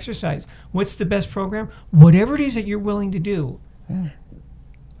thing with exercise. What's the best program? Whatever it is that you're willing to do. Yeah.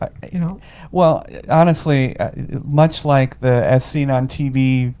 Well, honestly, much like as seen on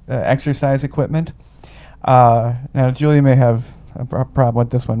TV exercise equipment, now Julia may have a problem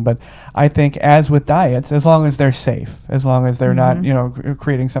with this one, but I think, as with diets, as long as they're safe, as long as they're not,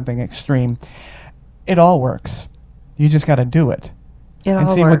 creating something extreme, it all works. You just got to do it. It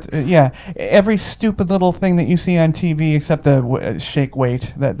all works. Every stupid little thing that you see on TV, except the shake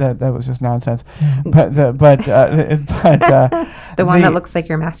weight, that was just nonsense. But the one that looks like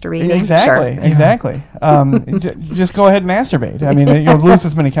you're masturbating. Exactly. Just go ahead and masturbate. I mean, you'll lose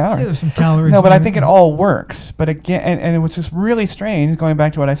as many calories. There's some calories. No, but I think it all works. But again, and it was just really strange, going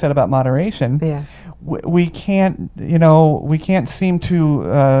back to what I said about moderation. Yeah. We can't seem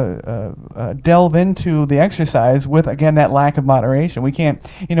to delve into the exercise with, again, that lack of moderation. We can't,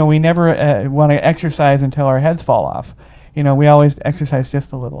 we never want to exercise until our heads fall off. We always exercise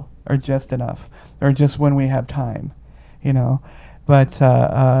just a little, or just enough, or just when we have time, But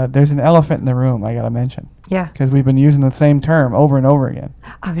there's an elephant in the room I got to mention. Yeah. Because we've been using the same term over and over again.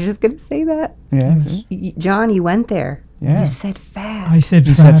 I was just going to say that. Yeah. John, you went there. Yeah. You said fat. I said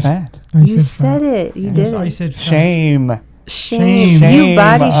you fat. said fat. You said it. You did. I said fat. Shame. You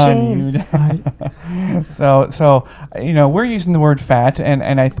body shame. So we're using the word fat,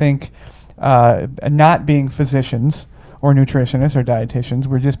 and I think not being physicians or nutritionists or dietitians,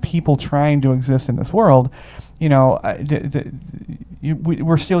 we're just people trying to exist in this world. We're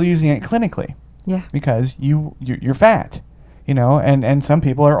still using it clinically. Yeah. Because you're fat. And some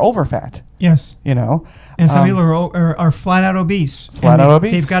people are over fat. Yes. And some people are flat out obese.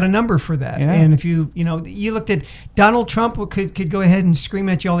 Obese. They've got a number for that. And if you looked at Donald Trump, could go ahead and scream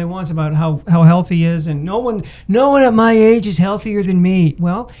at you all he wants about how healthy he is, and no one at my age is healthier than me.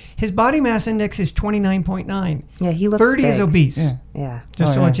 Well, his body mass index is 29.9. Yeah, he looks 30 big. Is obese. Yeah.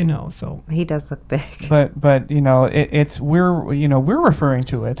 Just to let you know. So he does look big. But we're referring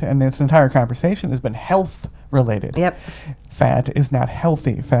to it, and this entire conversation has been health related. Yep. Fat is not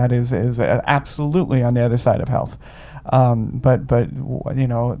healthy. Fat is absolutely on the other side of health. But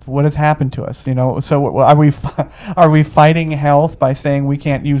what has happened to us? So are we fighting health by saying we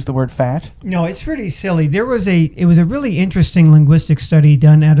can't use the word fat? No, it's pretty silly. It was a really interesting linguistic study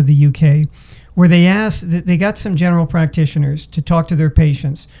done out of the UK, where they got some general practitioners to talk to their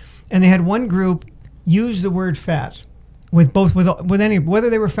patients, and they had one group use the word fat with any, whether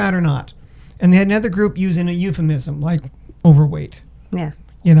they were fat or not, and they had another group using a euphemism like overweight. Yeah.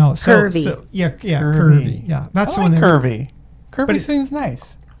 Curvy. Curvy. Yeah, that's I the one. like curvy. Curvy But it- seems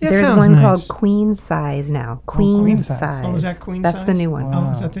nice. Yeah, There's sounds one nice. called queen size now. queen Queen size. size. Oh, is that queen That's size? the new one. Wow.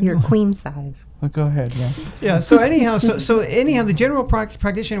 Oh, is that the You're new one? queen size. Well, go ahead. Yeah. Yeah. So anyhow, the general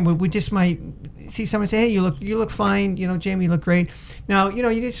practitioner would just might see someone say, "Hey, you look fine. Jamie, you look great." Now, you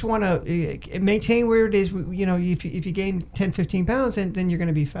just want to maintain where it is. If you gain 10, 15 pounds, then you're going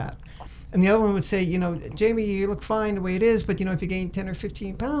to be fat. And the other one would say, Jamie, you look fine the way it is, but if you gain 10 or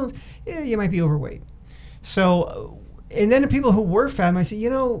 15 pounds, you might be overweight. So, and then the people who were fat might say,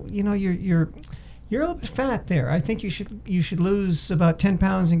 you're a little bit fat there. I think you should lose about 10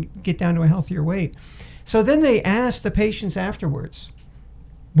 pounds and get down to a healthier weight. So then they asked the patients afterwards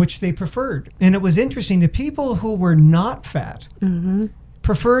which they preferred. And it was interesting. The people who were not fat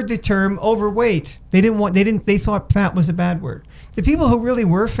preferred the term overweight. They thought fat was a bad word. The people who really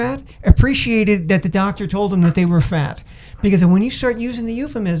were fat appreciated that the doctor told them that they were fat. Because when you start using the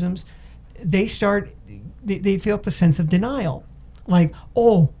euphemisms, they felt the sense of denial. Like,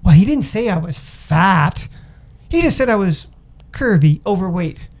 oh, well, he didn't say I was fat. He just said I was curvy,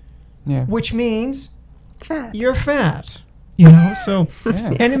 overweight. Yeah. Which means Fat. you're fat. So,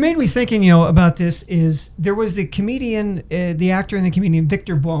 Yeah. and it made me thinking, about this is there was the comedian, the actor and the comedian,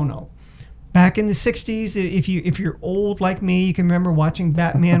 Victor Buono. Back in the 60s, if you're old like me, you can remember watching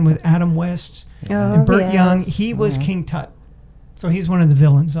Batman with Adam West and Burt yes. Young. He was King Tut. So he's one of the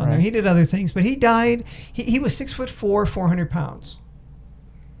villains on there. Right. He did other things, but he died. He was 6'4", 400 pounds.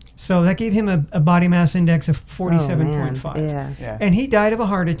 So that gave him a body mass index of 47.5. Yeah. And he died of a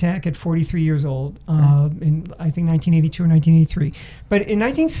heart attack at 43 years old in, I think, 1982 or 1983. But in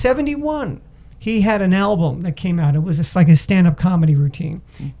 1971, he had an album that came out. It was just like a stand-up comedy routine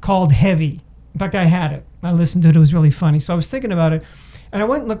called Heavy. In fact, I had it. I listened to it. It was really funny. So I was thinking about it, and I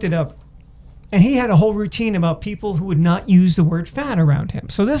went and looked it up. And he had a whole routine about people who would not use the word fat around him.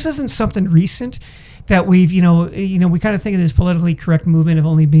 So this isn't something recent that we've, we kind of think of this politically correct movement of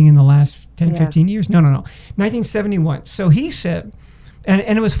only being in the last 10, 15 years. No. 1971. So he said, and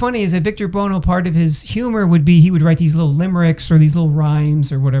it was funny, is that Victor Buono, part of his humor would be he would write these little limericks or these little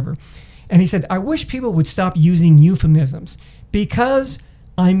rhymes or whatever. And he said, I wish people would stop using euphemisms because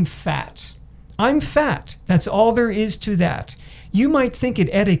I'm fat. I'm fat. That's all there is to that. You might think it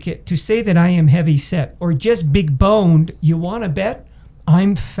etiquette to say that I am heavy set or just big boned. You want to bet?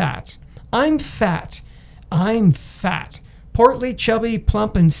 I'm fat. I'm fat. I'm fat. Portly, chubby,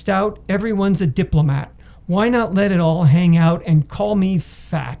 plump, and stout. Everyone's a diplomat. Why not let it all hang out and call me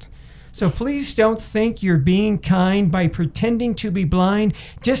fat? So please don't think you're being kind by pretending to be blind.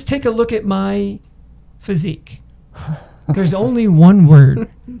 Just take a look at my physique. There's only one word.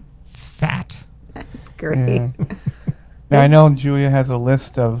 Fat. That's great. Yeah. Now, I know Julia has a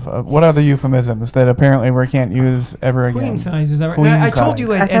list of what are the euphemisms that apparently we can't use ever again. Queen size, is that right? Queen I told size.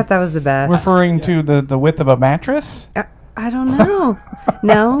 you I thought that was the best. Referring to the width of a mattress? I don't know.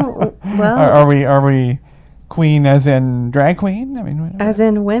 No. Well, Are we queen as in drag queen? I mean, as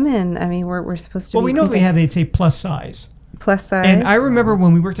in women. I mean, we're supposed to. Well, be we know they'd say plus size. plus size. And I remember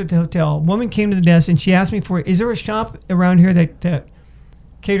when we worked at the hotel, a woman came to the desk and she asked me is there a shop around here that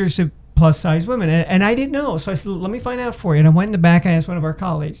caters to plus size women? And I didn't know. So I said, let me find out for you. And I went in the back. I asked one of our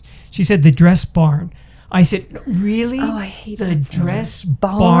colleagues. She said, the Dress Barn. I said, really? Oh, I hate the that so much. Dress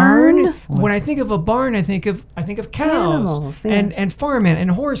Barn? Barn? When I think of a barn, I think of cows Animals, yeah. and farmmen and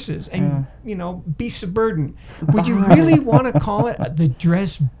horses and beasts of burden. Would you really want to call it the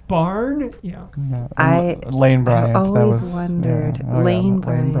Dress Barn? Yeah. No, I Lane Bryant. always wondered. Lane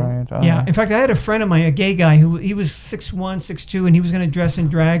Bryant. Oh, Yeah. In fact, I had a friend of mine, a gay guy, who he was 6'1", 6'2", and he was going to dress in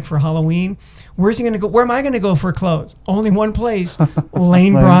drag for Halloween. Where's he going to go? Where am I going to go for clothes? Only one place,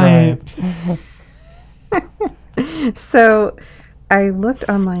 Lane Bryant. So I looked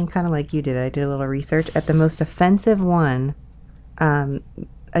online kind of like you did. I did a little research at the most offensive one.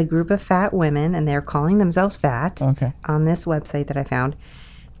 A group of fat women, and they're calling themselves fat Okay. on this website that I found.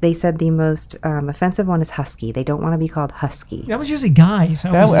 They said the most offensive one is husky. They don't want to be called husky. That was usually guys.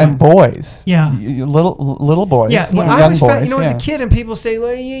 And boys. Yeah. Little boys. Yeah, when young I was boys. fat, as a kid, and people say,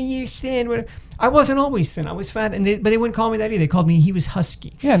 "Well, you said," whatever. I wasn't always thin. I was fat, but they wouldn't call me that either. They called me, he was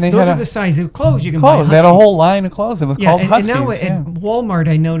husky. Yeah, and they those had are the sizes of clothes you can buy. clothes. They had a whole line of clothes. It was called and Huskies. now at Walmart,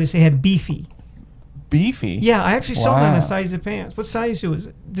 I noticed they had beefy. Beefy? Yeah, I actually saw that on Wow. the size of pants. What size was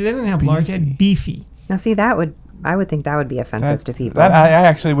it? They didn't have large, they had beefy. Now, see, I would think that would be offensive to people. That I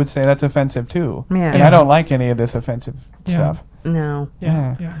actually would say that's offensive too. Yeah. And Yeah. I don't like any of this offensive stuff. No.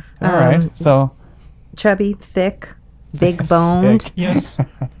 Yeah. All right. So Chubby, thick, big boned. Thick. Yes.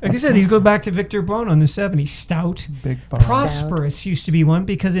 Like I said, these go back to Victor Bono in the 70s. Stout. big bone. Prosperous used to be one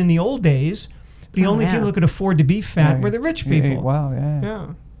because in the old days, the only people who could afford to be fat were the rich people. Wow. Yeah. Yeah.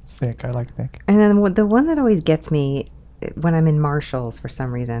 Thick. I like thick. And then the one that always gets me when I'm in Marshalls for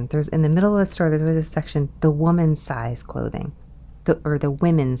some reason, there's in the middle of the store, there's always a section, the woman's size clothing. Or the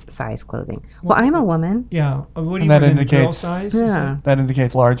women's size clothing. Well, I'm a woman. Yeah. What do you that mean, the girl indicates- size? Yeah. That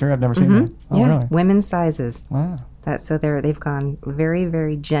indicates larger. I've never seen that. Oh, Yeah. really? Women's sizes. Wow. So they've gone very,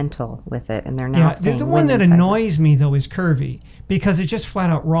 very gentle with it, and they're Yeah. not saying The one that women's sizes. annoys me, though, is curvy because it's just flat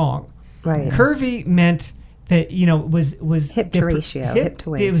out wrong. Right. Curvy meant that, was Hip to ratio, hip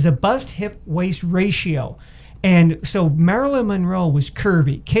to waist. It was a bust hip waist ratio. And so Marilyn Monroe was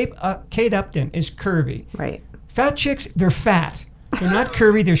curvy. Kate Upton is curvy. Right. Fat chicks, they're fat. They're not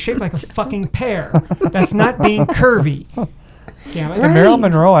curvy. They're shaped like a fucking pear. That's not being curvy. Damn it. And Marilyn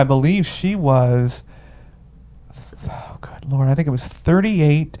Monroe, I believe she was, oh, good Lord, I think it was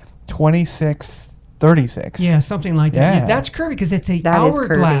 38, 26, 36. Yeah, something like that. Yeah. Yeah, that's curvy because it's a That is curvy.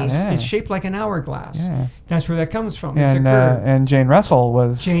 hourglass. Yeah. It's shaped like an hourglass. Yeah. That's where that comes from. It's a And, curve. and Jane Russell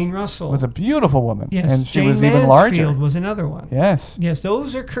was Jane Russell. was a beautiful woman. Yes. And she Jane was even larger. Mansfield was another one. Yes. Yes,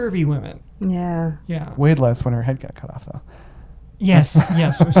 those are curvy women. Yeah. Yeah. Weighed less when her head got cut off, though. Yes.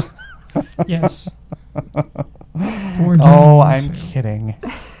 Yes. Yes. Poor Jane Oh, I'm Mansfield. kidding.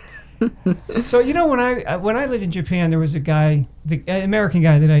 So when I lived in Japan, there was a guy, an American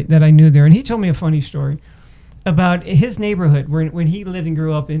guy that I knew there, and he told me a funny story about his neighborhood when he lived and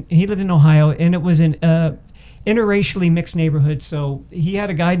grew up. He lived in Ohio, and it was an interracially mixed neighborhood. So he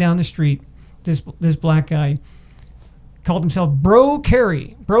had a guy down the street, this black guy, called himself Bro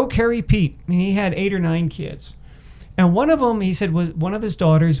Carey Pete, and he had 8 or 9 kids, and one of them, he said, was one of his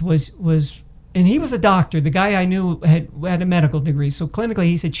daughters was. And he was a doctor. The guy I knew had a medical degree. So clinically,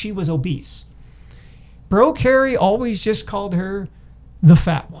 he said she was obese. Bro Carey always just called her the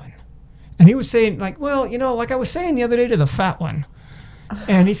fat one. And he was saying, like, well, like I was saying the other day to the fat one.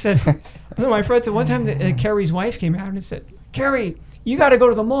 And he said, my friend said one time that Carrie's wife came out and said, Carrie, you got to go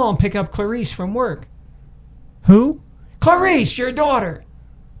to the mall and pick up Clarice from work. Who? Clarice, your daughter.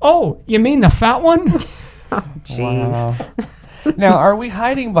 Oh, you mean the fat one? Jeez. Wow. Now, are we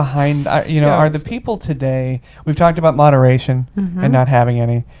hiding behind, are the people today, we've talked about moderation and not having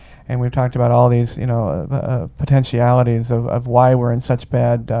any, and we've talked about all these, potentialities of why we're in such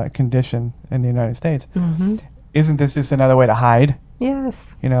bad condition in the United States. Isn't this just another way to hide?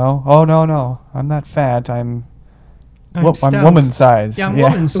 Yes. Oh, no, I'm not fat, I'm stout. woman size. Yeah, I'm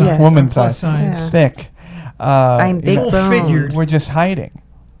woman size. Yes. Woman I'm plus size. size. Thick. I'm big Full boned. figured. We're just hiding,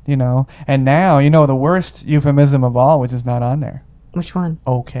 And now, the worst euphemism of all, which is not on there. Which one?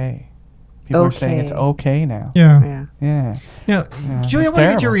 Okay. People are saying it's Okay. okay now. Yeah. Yeah. Yeah. Now, Julie, I it's want to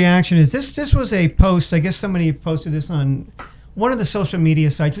get your terrible. reaction. This was a post, I guess somebody posted this on one of the social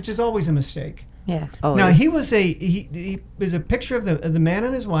media sites, which is always a mistake. Yeah. Oh. Now, he was he was a picture of the man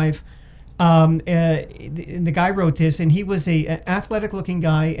and his wife. The guy wrote this, and he was an athletic-looking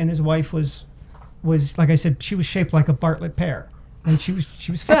guy, and his wife was like I said, she was shaped like a Bartlett pear, and she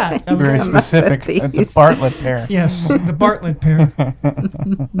was fat. Very specific. It's a Bartlett pear. Yes, the Bartlett pear.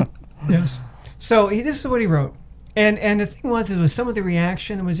 Yes. So this is what he wrote. And the thing was, it was some of the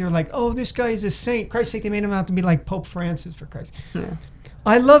reaction was they were like, oh, this guy is a saint. Christ's sake, they made him out to be like Pope Francis, for Christ. Yeah.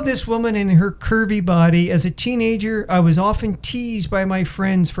 I love this woman and her curvy body. As a teenager, I was often teased by my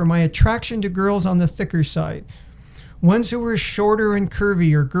friends for my attraction to girls on the thicker side. Ones who were shorter and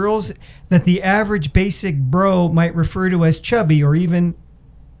curvier, girls that the average basic bro might refer to as chubby or even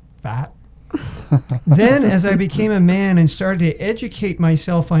fat. Then, as I became a man and started to educate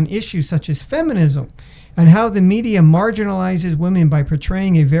myself on issues such as feminism and how the media marginalizes women by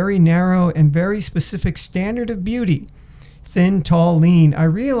portraying a very narrow and very specific standard of beauty, thin, tall, lean, I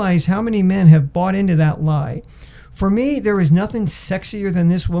realized how many men have bought into that lie. For me, there is nothing sexier than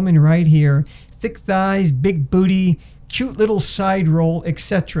this woman right here. Thick thighs, big booty, cute little side roll,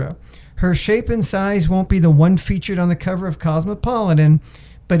 etc. Her shape and size won't be the one featured on the cover of Cosmopolitan,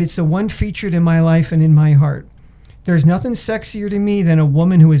 but it's the one featured in my life and in my heart. There's nothing sexier to me than a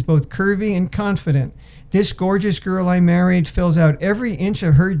woman who is both curvy and confident. This gorgeous girl I married fills out every inch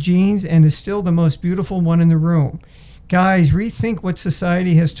of her jeans and is still the most beautiful one in the room. Guys, rethink what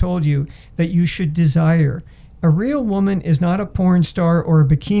society has told you that you should desire. A real woman is not a porn star or a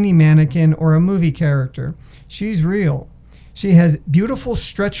bikini mannequin or a movie character. She's real. She has beautiful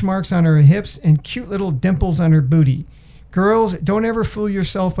stretch marks on her hips and cute little dimples on her booty. Girls, don't ever fool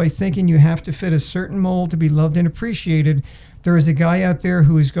yourself by thinking you have to fit a certain mold to be loved and appreciated. There is a guy out there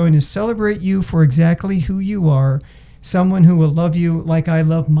who is going to celebrate you for exactly who you are. Someone who will love you like I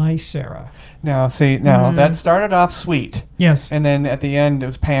love my Sarah. Now, see, that started off sweet. Yes. And then at the end, it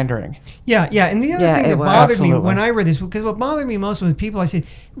was pandering. Yeah. And the other thing that was. bothered me Absolutely. when I read this, because what bothered me most was people, I said,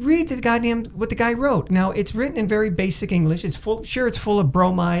 read what the guy wrote. Now, it's written in very basic English. It's full of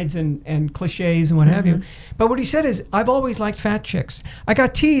bromides and cliches and what have you. But what he said is, I've always liked fat chicks. I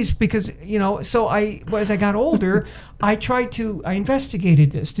got teased because, so as I got older, I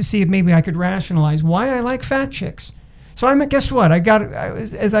investigated this to see if maybe I could rationalize why I like fat chicks. So guess what?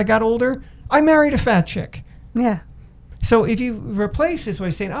 As I got older, I married a fat chick. Yeah. So if you replace this by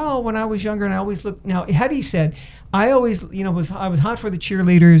saying, "Oh, when I was younger and I always looked," now had he said, "I always, I was hot for the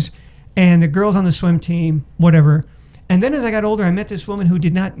cheerleaders and the girls on the swim team, whatever," and then as I got older, I met this woman who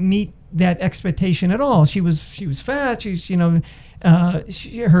did not meet that expectation at all. She was fat. She's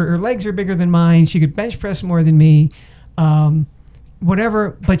her legs are bigger than mine. She could bench press more than me,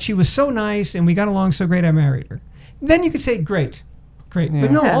 whatever. But she was so nice and we got along so great. I married her. Then you could say, great. Yeah.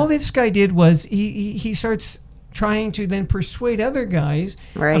 But no, all this guy did was he starts trying to then persuade other guys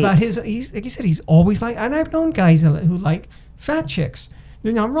about like he said, he's always like, and I've known guys who like fat chicks.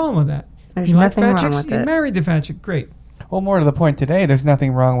 There's nothing wrong with that. There's you like nothing fat wrong chicks? with You it. married the fat chick, great. Well, more to the point today, there's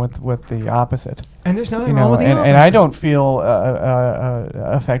nothing wrong with the opposite. And there's nothing wrong with the opposite. And I don't feel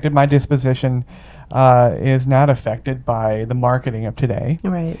affected. My disposition is not affected by the marketing of today.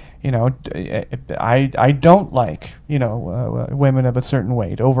 Right. I don't like women of a certain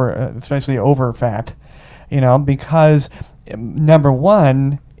weight, especially over fat, because number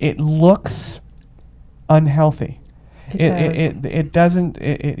one, it looks unhealthy. It doesn't.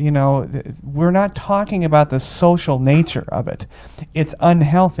 We're not talking about the social nature of it. It's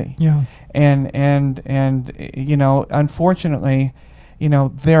unhealthy. Yeah. And unfortunately,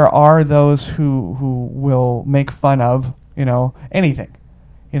 there are those who will make fun of anything.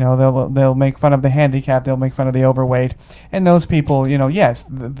 They'll make fun of the handicap. They'll make fun of the overweight, and those people, yes,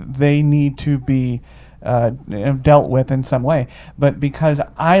 they need to be dealt with in some way. But because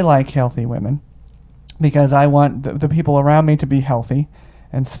I like healthy women, because I want the people around me to be healthy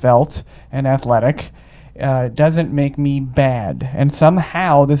and svelte and athletic, doesn't make me bad. And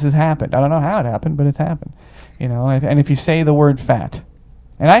somehow this has happened. I don't know how it happened, but it's happened. And if you say the word fat,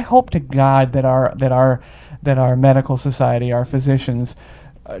 and I hope to God that our medical society, our physicians,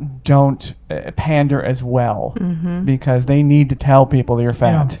 don't pander as well, because they need to tell people you're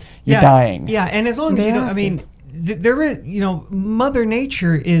fat, you're dying. Yeah, and as long as there is, Mother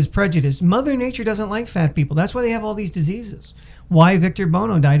Nature is prejudiced. Mother Nature doesn't like fat people. That's why they have all these diseases. Why Victor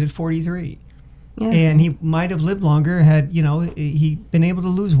Bono died at 43. Yeah. And he might have lived longer had, he been able to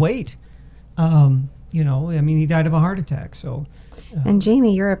lose weight. He died of a heart attack. So. And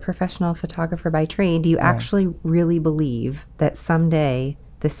Jamey, you're a professional photographer by trade. Do you actually really believe that someday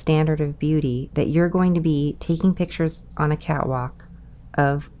the standard of beauty, that you're going to be taking pictures on a catwalk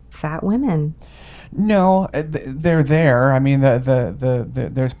of fat women? No, they're there. I mean,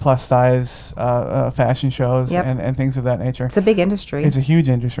 there's plus size fashion shows and things of that nature. It's a big industry. It's a huge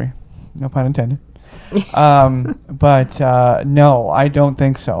industry, no pun intended. But no, I don't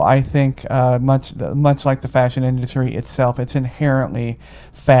think so. I think much like the fashion industry itself, it's inherently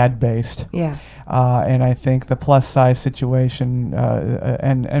fad-based. Yeah. And I think the plus size situation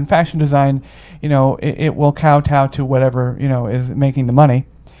and fashion design, it will kowtow to whatever is making the money.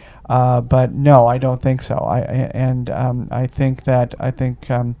 But no, I don't think so. I think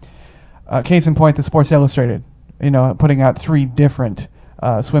case in point, the Sports Illustrated, putting out 3 different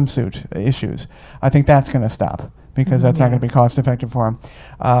swimsuit issues. I think that's going to stop because that's not going to be cost effective for them.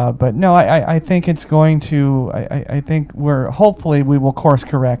 But no, I think it's going to. I think hopefully we will course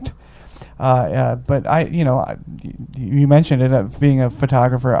correct. But you mentioned it of being a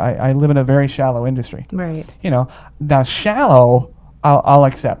photographer. I live in a very shallow industry. Right. Now shallow, I'll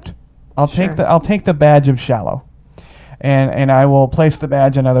accept. I'll take the badge of shallow, and I will place the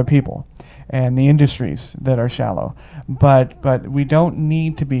badge on other people and the industries that are shallow. But we don't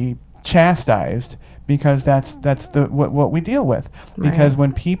need to be chastised because that's what we deal with. Because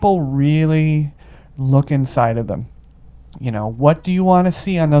when people really look inside of them, what do you want to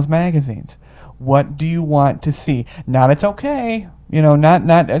see on those magazines? What do you want to see? Not it's okay.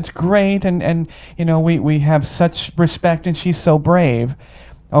 Not it's great and we have such respect and she's so brave.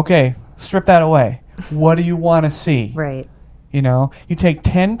 Okay, strip that away. what do you want to see? Right. You know, you take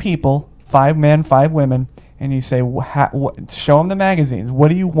 10 people, 5 men, 5 women, and you say, show them the magazines. What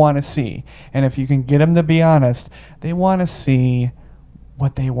do you want to see? And if you can get them to be honest, they want to see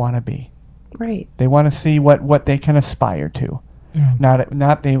what they want to be. Right. They want to see what they can aspire to. Yeah.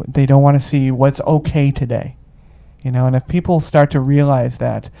 Not they don't want to see what's okay today. You know, and if people start to realize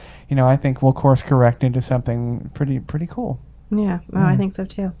that, you know, I think we'll course correct into something pretty cool. Yeah. Oh, I think so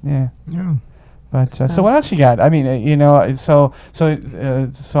too. Yeah. Yeah. But so what else you got? I mean, you know, so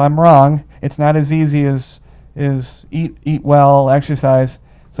I'm wrong. It's not as easy as eat well, exercise.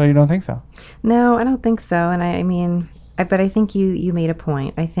 So you don't think so? No, I don't think so. And I mean, but I think you made a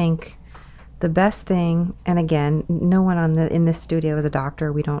point. I think the best thing, and again, no one in this studio is a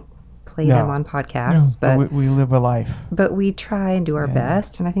doctor. We don't play them on podcasts, but we live a life. But we try and do our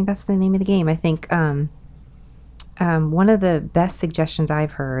best, and I think that's the name of the game. I think one of the best suggestions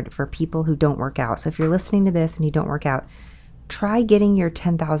I've heard for people who don't work out. So if you're listening to this and you don't work out, try getting your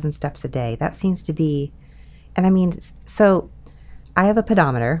 10,000 steps a day. That seems to be, and I mean, so I have a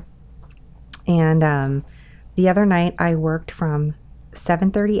pedometer, and the other night I worked from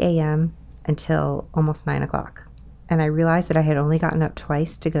 7:30 a.m. until almost 9 o'clock. And I realized that I had only gotten up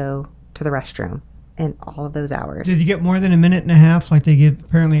twice to go to the restroom in all of those hours. Did you get more than a minute and a half? Like they give,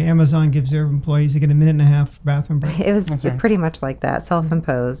 apparently Amazon gives their employees, they get a minute and a half bathroom break. It was pretty much like that,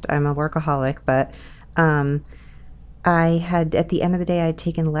 self-imposed. I'm a workaholic, but I had, at the end of the day, I had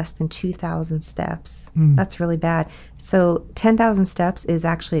taken less than 2,000 steps. That's really bad. So 10,000 steps is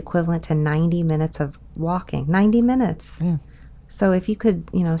actually equivalent to 90 minutes of walking. 90 minutes. Yeah. So if you could,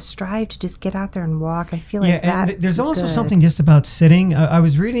 you know, strive to just get out there and walk, I feel like that's there's also good. something just about sitting. I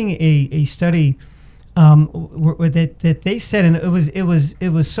was reading a study that they said, and it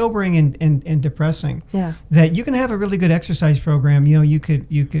was sobering and depressing. Yeah. That you can have a really good exercise program. You know, you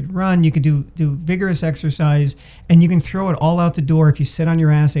could run, you could do vigorous exercise, and you can throw it all out the door if you sit on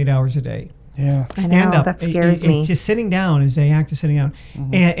your ass 8 hours a day. Yeah. Stand up. That scares me. Just sitting down is the act of sitting down.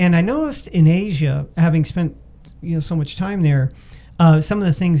 Mm-hmm. And I noticed in Asia, having spent so much time there, some of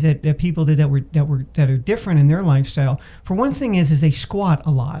the things that people did that are different in their lifestyle. For one thing is they squat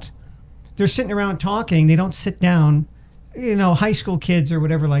a lot. They're sitting around talking. They don't sit down. You know, high school kids or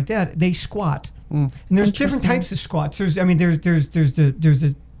whatever like that. They squat. And there's different types of squats. There's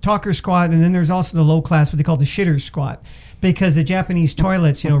the talker squat, and then there's also the low class, what they call the shitter squat, because the Japanese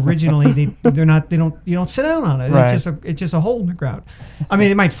toilets, originally you don't sit down on it. Right. It's just a hole in the ground. I mean,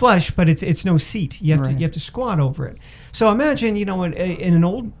 it might flush, but it's no seat. You have to squat over it. So imagine, in an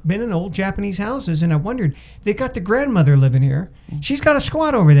old Japanese houses, and I wondered, they got the grandmother living here. She's got to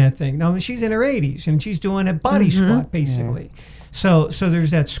squat over that thing. Now she's in her 80s, and she's doing a body squat basically. Yeah. So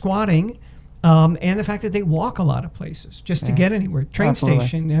there's that squatting. And the fact that they walk a lot of places just to get anywhere. Train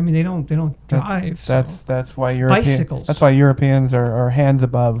station. I mean, they don't drive. That's why bicycles. That's why Europeans are hands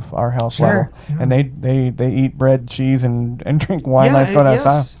above our health level, and they eat bread, cheese, and drink wine. Let's go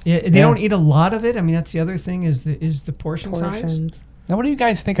outside. Yeah, they don't eat a lot of it. I mean, that's the other thing is the portion size. Now, what do you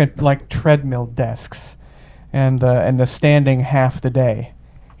guys think of like treadmill desks, and the standing half the day?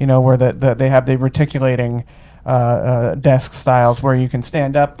 Where they have the reticulating desk styles where you can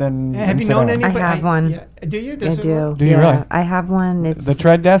stand up. Then have you known anybody? I have one. Yeah. Do you? I do. Do you really? I have one. It's the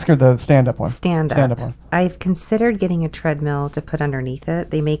tread desk or the stand-up one? Stand-up one. I've considered getting a treadmill to put underneath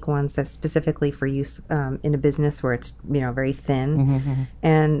it. They make ones that's specifically for use in a business where it's very thin. Mm-hmm.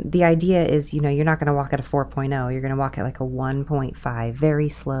 And the idea is you're not going to walk at a 4.0. You're going to walk at like a 1.5, very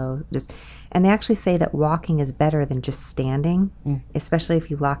slow. And they actually say that walking is better than just standing, especially if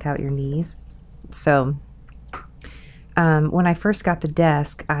you lock out your knees. So when I first got the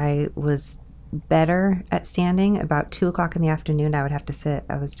desk, I was better at standing. About 2 o'clock in the afternoon, I would have to sit.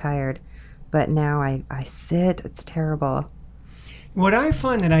 I was tired. But now I sit. It's terrible. What I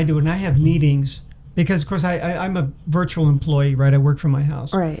find that I do, and I have meetings, because, of course, I'm a virtual employee, right? I work from my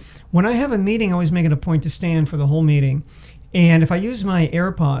house. Right. When I have a meeting, I always make it a point to stand for the whole meeting. And if I use my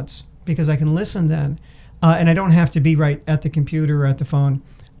AirPods, because I can listen then, and I don't have to be right at the computer or at the phone,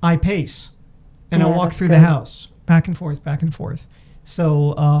 I pace. And I'll walk through the house. Back and forth.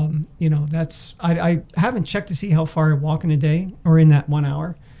 So, that's, I haven't checked to see how far I walk in a day or in that 1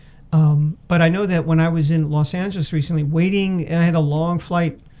 hour. But I know that when I was in Los Angeles recently waiting, and I had a long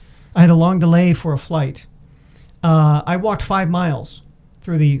delay for a flight. I walked 5 miles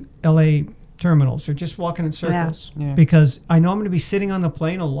through the LA terminals, or just walking in circles because I know I'm going to be sitting on the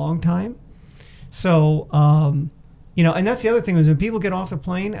plane a long time. So, and that's the other thing is when people get off the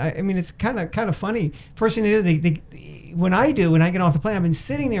plane, I mean, it's kind of funny. First thing they do, when I get off the plane, I've been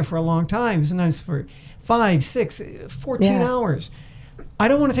sitting there for a long time, sometimes for 5, 6, 14 hours. I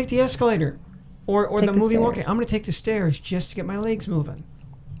don't want to take the escalator. or Take the the moving walking. stairs. I'm going to take the stairs just to get my legs moving,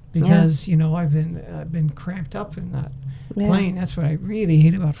 because I've been cramped up in that plane. That's what I really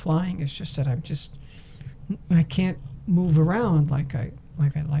hate about flying. It's just that I can't move around like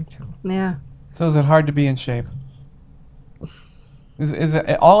I'd like to. Yeah. So is it hard to be in shape? Is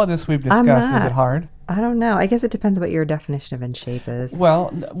it all of this we've discussed? Is it hard? I don't know. I guess it depends what your definition of in shape is.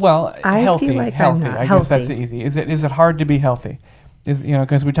 Well, I healthy. feel like healthy. I'm not I guess that's easy. Is it hard to be healthy?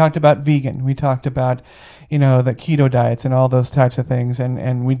 Because we talked about vegan, we talked about, the keto diets and all those types of things,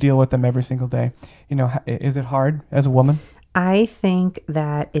 and we deal with them every single day. Is it hard as a woman? I think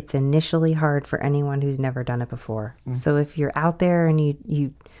that it's initially hard for anyone who's never done it before. So if you're out there and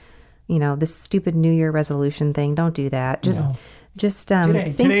you this stupid New Year resolution thing, don't do that. Just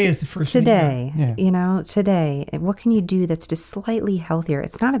today. Today is the first today. Yeah. Today. What can you do that's just slightly healthier?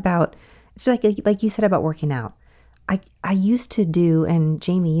 It's not about. It's like you said about working out. I used to do, and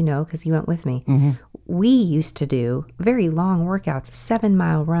Jamey, because you went with me. Mm-hmm. We used to do very long workouts,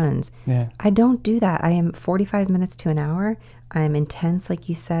 7-mile runs. Yeah. I don't do that. I am 45 minutes to an hour. I am intense, like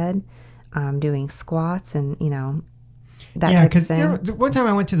you said. I'm doing squats and that type of thing. Yeah, one time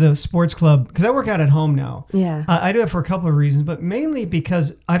I went to the sports club, because I work out at home now. Yeah. I do it for a couple of reasons, but mainly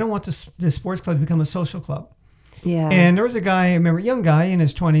because I don't want the sports club to become a social club. Yeah. And there was a guy, I remember, a young guy in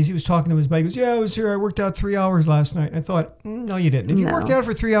his 20s. He was talking to his buddy. He goes, "Yeah, I was here. I worked out 3 hours last night." And I thought, no, you didn't. If you worked out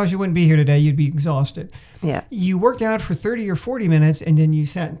for 3 hours, you wouldn't be here today. You'd be exhausted. Yeah. You worked out for 30 or 40 minutes, and then you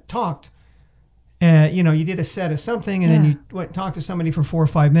sat and talked. You did a set of something, and then you went and talked to somebody for 4 or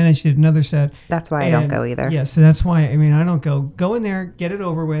 5 minutes. You did another set. That's why I don't go either. Yeah, so that's why, I don't go. Go in there, get it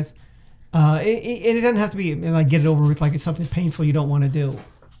over with. It doesn't have to be like get it over with like it's something painful you don't want to do.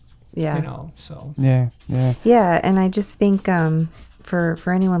 Yeah. So. Yeah. Yeah, and I just think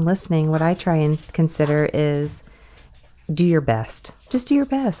for anyone listening, what I try and consider is do your best. Just do your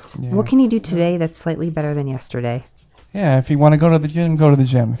best. Yeah. What can you do today that's slightly better than yesterday? Yeah, if you want to go to the gym, go to the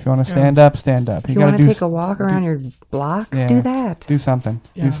gym. If you want to stand up, stand up. If you want to take a walk around your block, do that. Do something.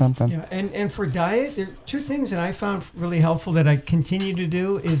 Do something. Yeah, and for diet, there are two things that I found really helpful that I continue to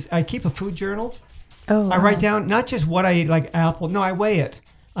do is I keep a food journal. Oh, I write down not just what I eat, like apple. No, I weigh it.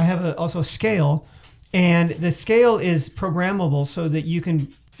 I have also a scale, and the scale is programmable so that you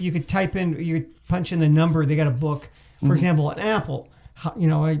could type in, you punch in the number. They got a book, for example, an apple.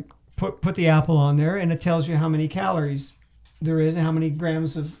 I put the apple on there, and it tells you how many calories there is and how many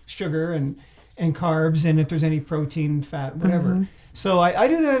grams of sugar and carbs, and if there's any protein, fat, whatever. So I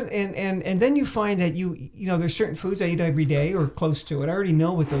do that, and then you find that there's certain foods I eat every day or close to it. I already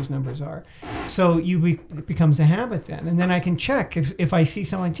know what those numbers are. So it becomes a habit then. And then I can check if I see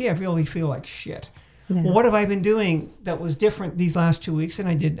something, gee, I really feel like shit. Yeah. Well, what have I been doing that was different these last 2 weeks than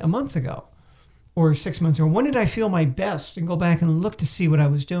I did a month ago or 6 months ago? When did I feel my best? And go back and look to see what I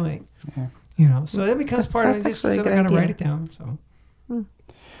was doing. Yeah. So that becomes part of it. Just I got to write it down. So.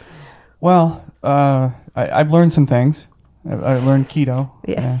 Well, I've learned some things. I learned keto.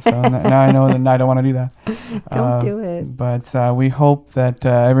 Yeah. So now I know that I don't want to do that. Don't do it. But we hope that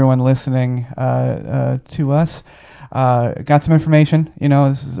everyone listening to us got some information.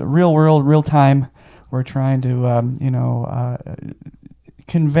 This is a real world, real time. We're trying to,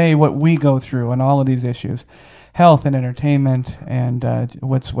 convey what we go through and all of these issues, health and entertainment, and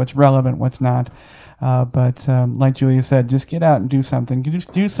what's relevant, what's not. But like Julia said, just get out and do something.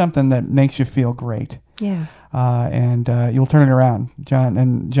 Do something that makes you feel great. Yeah. And you'll turn it around, John.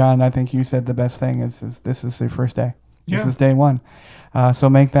 And John, I think you said the best thing is this is your first day. Yeah. This is day one. So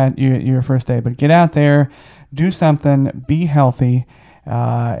make that your first day. But get out there, do something, be healthy,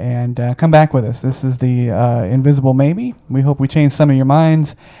 and come back with us. This is the Invisible Maybe. We hope we changed some of your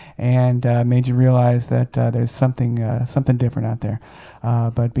minds and made you realize that there's something different out there.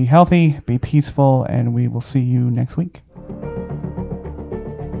 But be healthy, be peaceful, and we will see you next week.